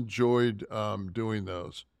always enjoyed doing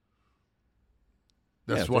those.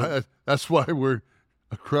 That's why we're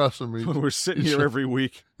across from each. We're sitting here every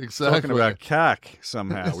week, exactly talking about CAC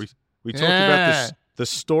somehow. We talked about the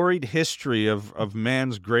storied history of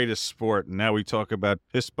man's greatest sport, and now we talk about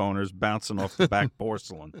piss boners bouncing off the back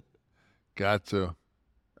porcelain. Got to.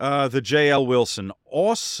 The J.L. Wilson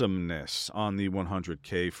awesomeness on the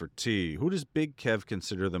 100K for T. Who does Big Kev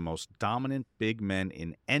consider the most dominant big men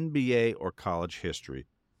in NBA or college history?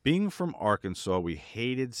 Being from Arkansas, we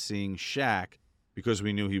hated seeing Shaq because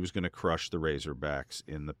we knew he was going to crush the Razorbacks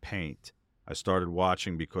in the paint. I started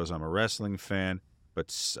watching because I'm a wrestling fan, but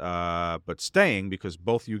staying because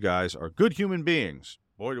both you guys are good human beings.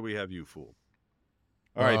 Boy, do we have you fooled.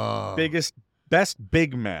 All right, best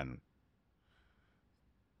big men.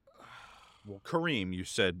 Well, Kareem, you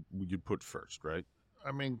said you'd put first, right?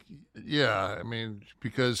 I mean, yeah. I mean,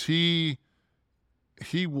 because he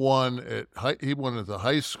won at the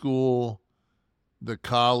high school, the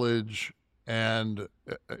college, and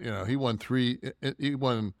he won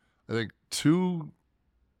I think 2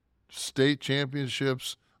 state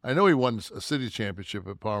championships. I know he won a city championship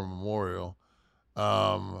at Palmer Memorial.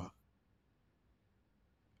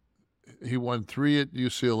 He won 3 at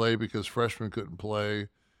UCLA because freshmen couldn't play.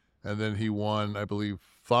 And then he won, I believe,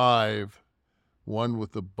 5, 1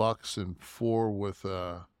 with the Bucks and 4 with.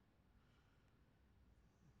 I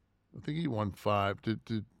think he won 5. Did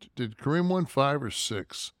Kareem win 5 or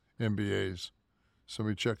 6 NBAs?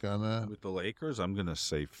 Somebody check on that. With the Lakers, I'm gonna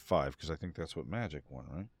say 5 because I think that's what Magic won,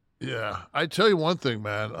 right? Yeah, I tell you one thing,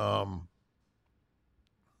 man.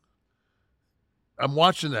 I'm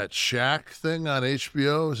watching that Shaq thing on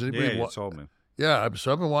HBO. Is anybody? Yeah, you told me. Yeah,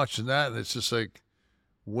 so I've been watching that, and it's just like.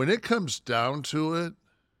 When it comes down to it,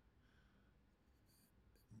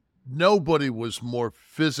 nobody was more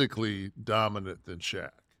physically dominant than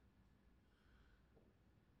Shaq.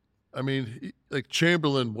 I mean, like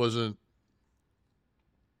Chamberlain wasn't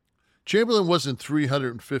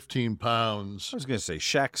 315 pounds. I was going to say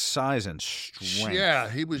Shaq's size and strength. Yeah,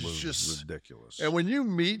 he was just ridiculous. And when you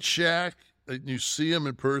meet Shaq and you see him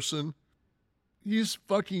in person, he's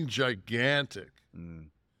fucking gigantic. Mm.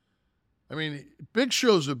 I mean, Big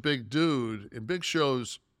Show's a big dude, and Big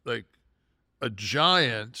Show's like a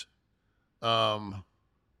giant. Yeah,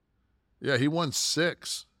 he won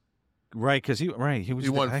 6. Right, because he won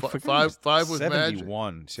 5 with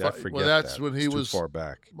 71. Magic. See, I forget. Well, that's when he was too far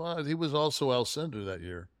back. Well, he was also Alcindor that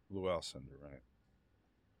year. Lou Alcindor, right?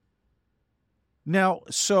 Now,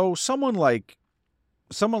 so someone like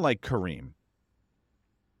Kareem,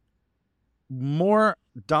 more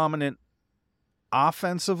dominant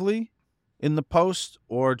offensively in the post,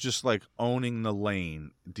 or just like owning the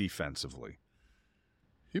lane defensively?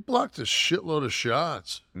 He blocked a shitload of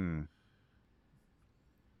shots. Mm.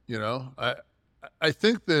 I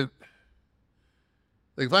think that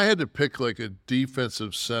like if I had to pick like a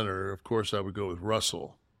defensive center, of course I would go with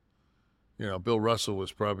Russell. Bill Russell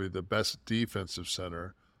was probably the best defensive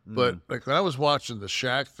center. Mm. But like when I was watching the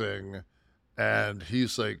Shaq thing, and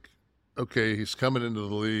he's like, okay, he's coming into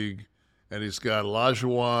the league, and he's got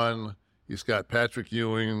Olajuwon, he's got Patrick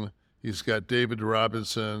Ewing, he's got David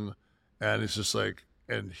Robinson, and he's just like,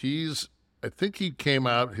 and I think he came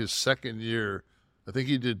out his second year. I think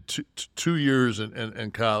he did 2 years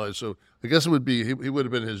in college. So I guess it would be, he would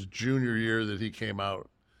have been his junior year that he came out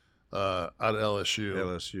of LSU.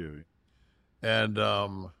 LSU.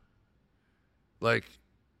 And like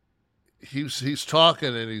he's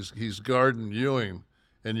talking and he's guarding Ewing,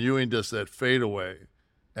 and Ewing does that fadeaway,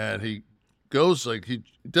 and he goes like he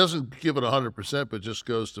doesn't give it 100%, but just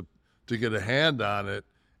goes to get a hand on it,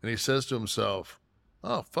 and he says to himself,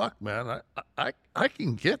 "Oh fuck, man, I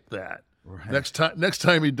can get that." Right. Next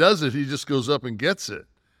time he does it, he just goes up and gets it,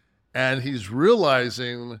 and he's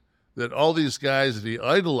realizing that all these guys that he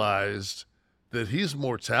idolized, that he's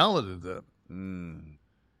more talented than. Mm.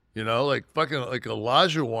 Like fucking like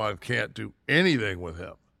Olajuwon can't do anything with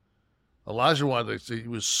him. Olajuwon, he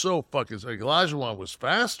was so fucking like Olajuwon was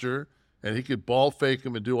faster and he could ball fake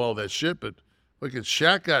him and do all that shit, but look at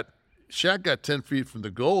Shaq got 10 feet from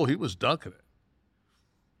the goal, he was dunking it.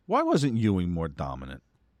 Why wasn't Ewing more dominant?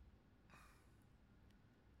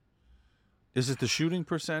 Is it the shooting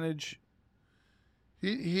percentage?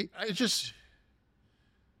 I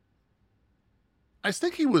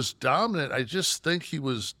think he was dominant. I just think he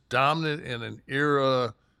was dominant in an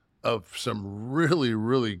era of some really,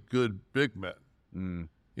 really good big men.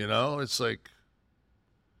 You know, it's like.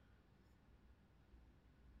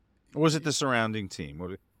 Or was it the surrounding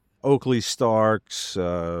team? Oakley, Starks.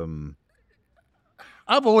 I've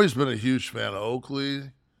always been a huge fan of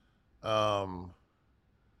Oakley. I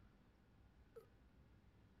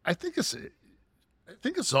think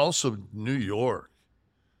it's also New York.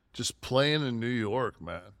 Just playing in New York,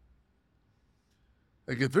 man.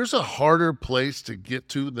 Like, if there's a harder place to get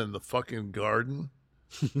to than the fucking Garden,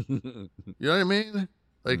 you know what I mean?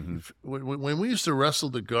 Like, when we used to wrestle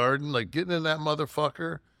the Garden, like, getting in that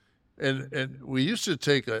motherfucker, and we used to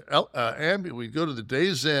take we'd go to the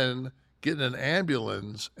Days Inn, get in an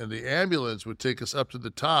ambulance, and the ambulance would take us up to the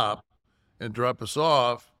top and drop us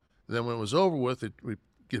off. And then when it was over with, we'd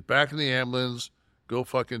get back in the ambulance, go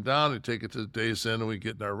fucking down and take it to the Days Inn, and we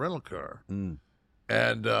get in our rental car.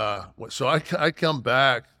 And so I come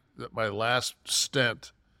back, my last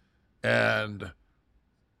stint, and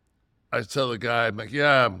I tell the guy, I'm like,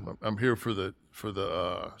 yeah, I'm here for the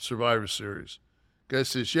Survivor Series. Guy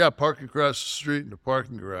says, yeah, park across the street in the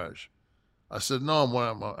parking garage. I said, no, I'm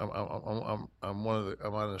on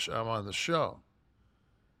the show.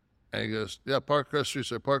 And he goes, yeah, park across the street.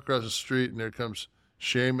 So I park across the street, and there comes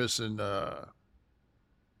Sheamus and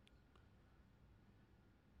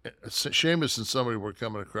somebody were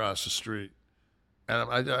coming across the street. And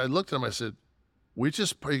I looked at him, I said,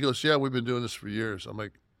 he goes, yeah, we've been doing this for years. I'm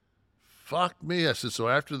like, fuck me. I said, so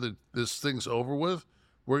after this thing's over with,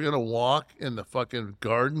 we're going to walk in the fucking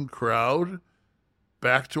Garden crowd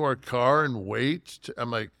back to our car and wait.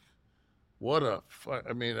 I'm like, what a fuck.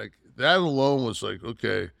 I mean, like, that alone was like,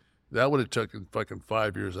 okay, that would have taken fucking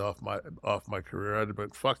 5 years off my career. I'd have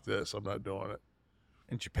been, fuck this, I'm not doing it.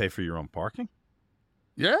 Didn't you pay for your own parking?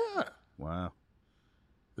 Yeah. Wow.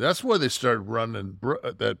 That's why they started running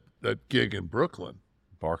that gig in Brooklyn.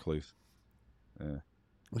 Barclays. Yeah.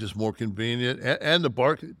 Which is more convenient, and the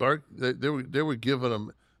they were giving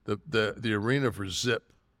them the arena for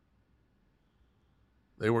zip.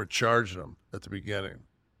 They weren't charging them at the beginning.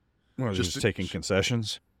 Well, just taking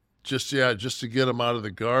concessions. Just to get them out of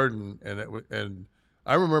the Garden, and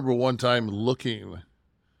I remember one time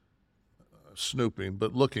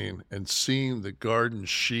snooping and seeing the Garden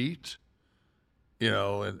sheet, you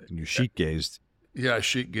know, and you sheet gazed. Yeah, I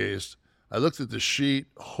sheet gazed. I looked at the sheet.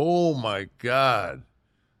 Oh my God.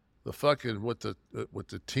 The fucking what the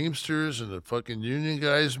Teamsters and the fucking union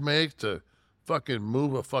guys make to fucking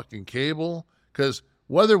move a fucking cable, because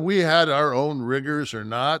whether we had our own riggers or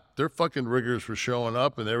not, their fucking riggers were showing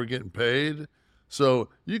up and they were getting paid. So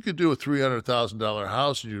you could do a $300,000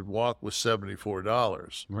 house and you'd walk with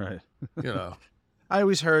 $74. Right. You know. I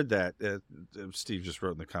always heard that. Steve just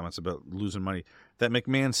wrote in the comments about losing money. That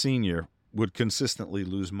McMahon Sr. would consistently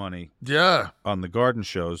lose money. Yeah. On the Garden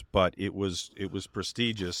shows, but it was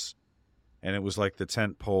prestigious, and it was like the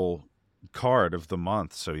tentpole card of the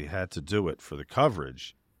month, so he had to do it for the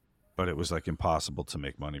coverage. But it was like impossible to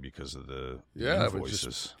make money because of the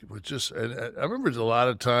invoices. And I remember a lot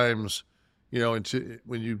of times, you know,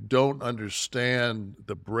 when you don't understand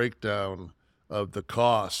the breakdown of the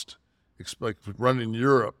cost, like running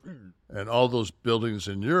Europe, and all those buildings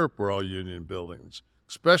in Europe were all union buildings,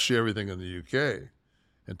 especially everything in the UK,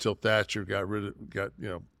 until Thatcher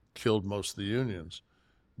killed most of the unions.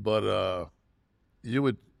 But you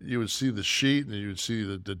would see the sheet, and you would see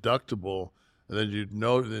the deductible, and then you'd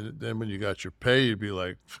know. Then when you got your pay, you'd be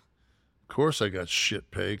like, "Of course I got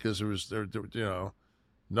shit pay, because there, you know,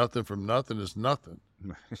 nothing from nothing is nothing."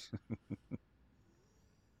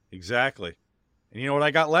 Exactly. And you know what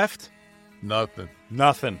I got left? Nothing.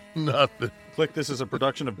 Click This is a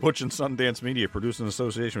production of Butch and Sundance Media, produced in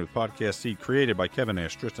association with Podcast Seed, created by Kevin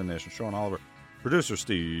Nash, Tristan Nash, and Sean Oliver. Producer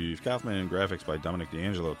Steve Kaufman, and graphics by Dominic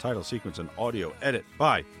D'Angelo. Title sequence and audio edit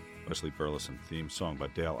by Wesley Burleson. Theme song by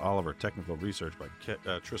Dale Oliver. Technical research by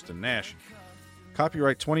Tristan Nash.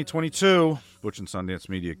 Copyright 2022, Butch and Sundance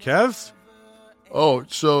Media. Kev? Oh,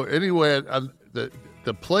 so anyway,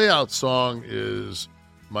 the play-out song is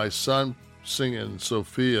my son singing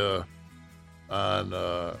Sophia on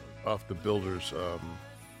off the Builders'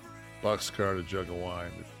 Boxcar and a Jug of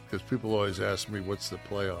Wine, because people always ask me what's the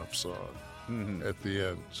playoff song at the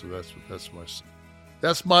end. So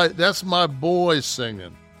that's my boy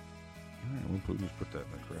singing. All right, we'll just put that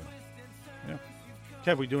in the crowd. Yeah.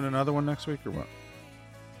 Kev, we doing another one next week or what?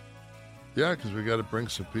 Yeah, because we got to bring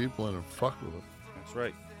some people in and fuck with them. That's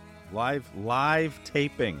right. Live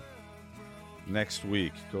taping next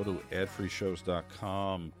week. Go to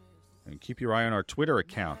adfreeshows.com and keep your eye on our Twitter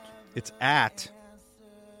account. It's at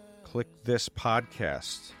Click This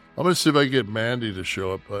Podcast. I'm going to see if I can get Mandy to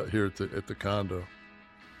show up here at the condo.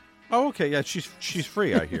 Oh, okay. Yeah, she's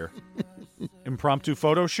free, I hear. Impromptu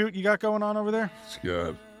photo shoot you got going on over there? It's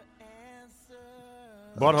good.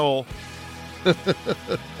 Butthole.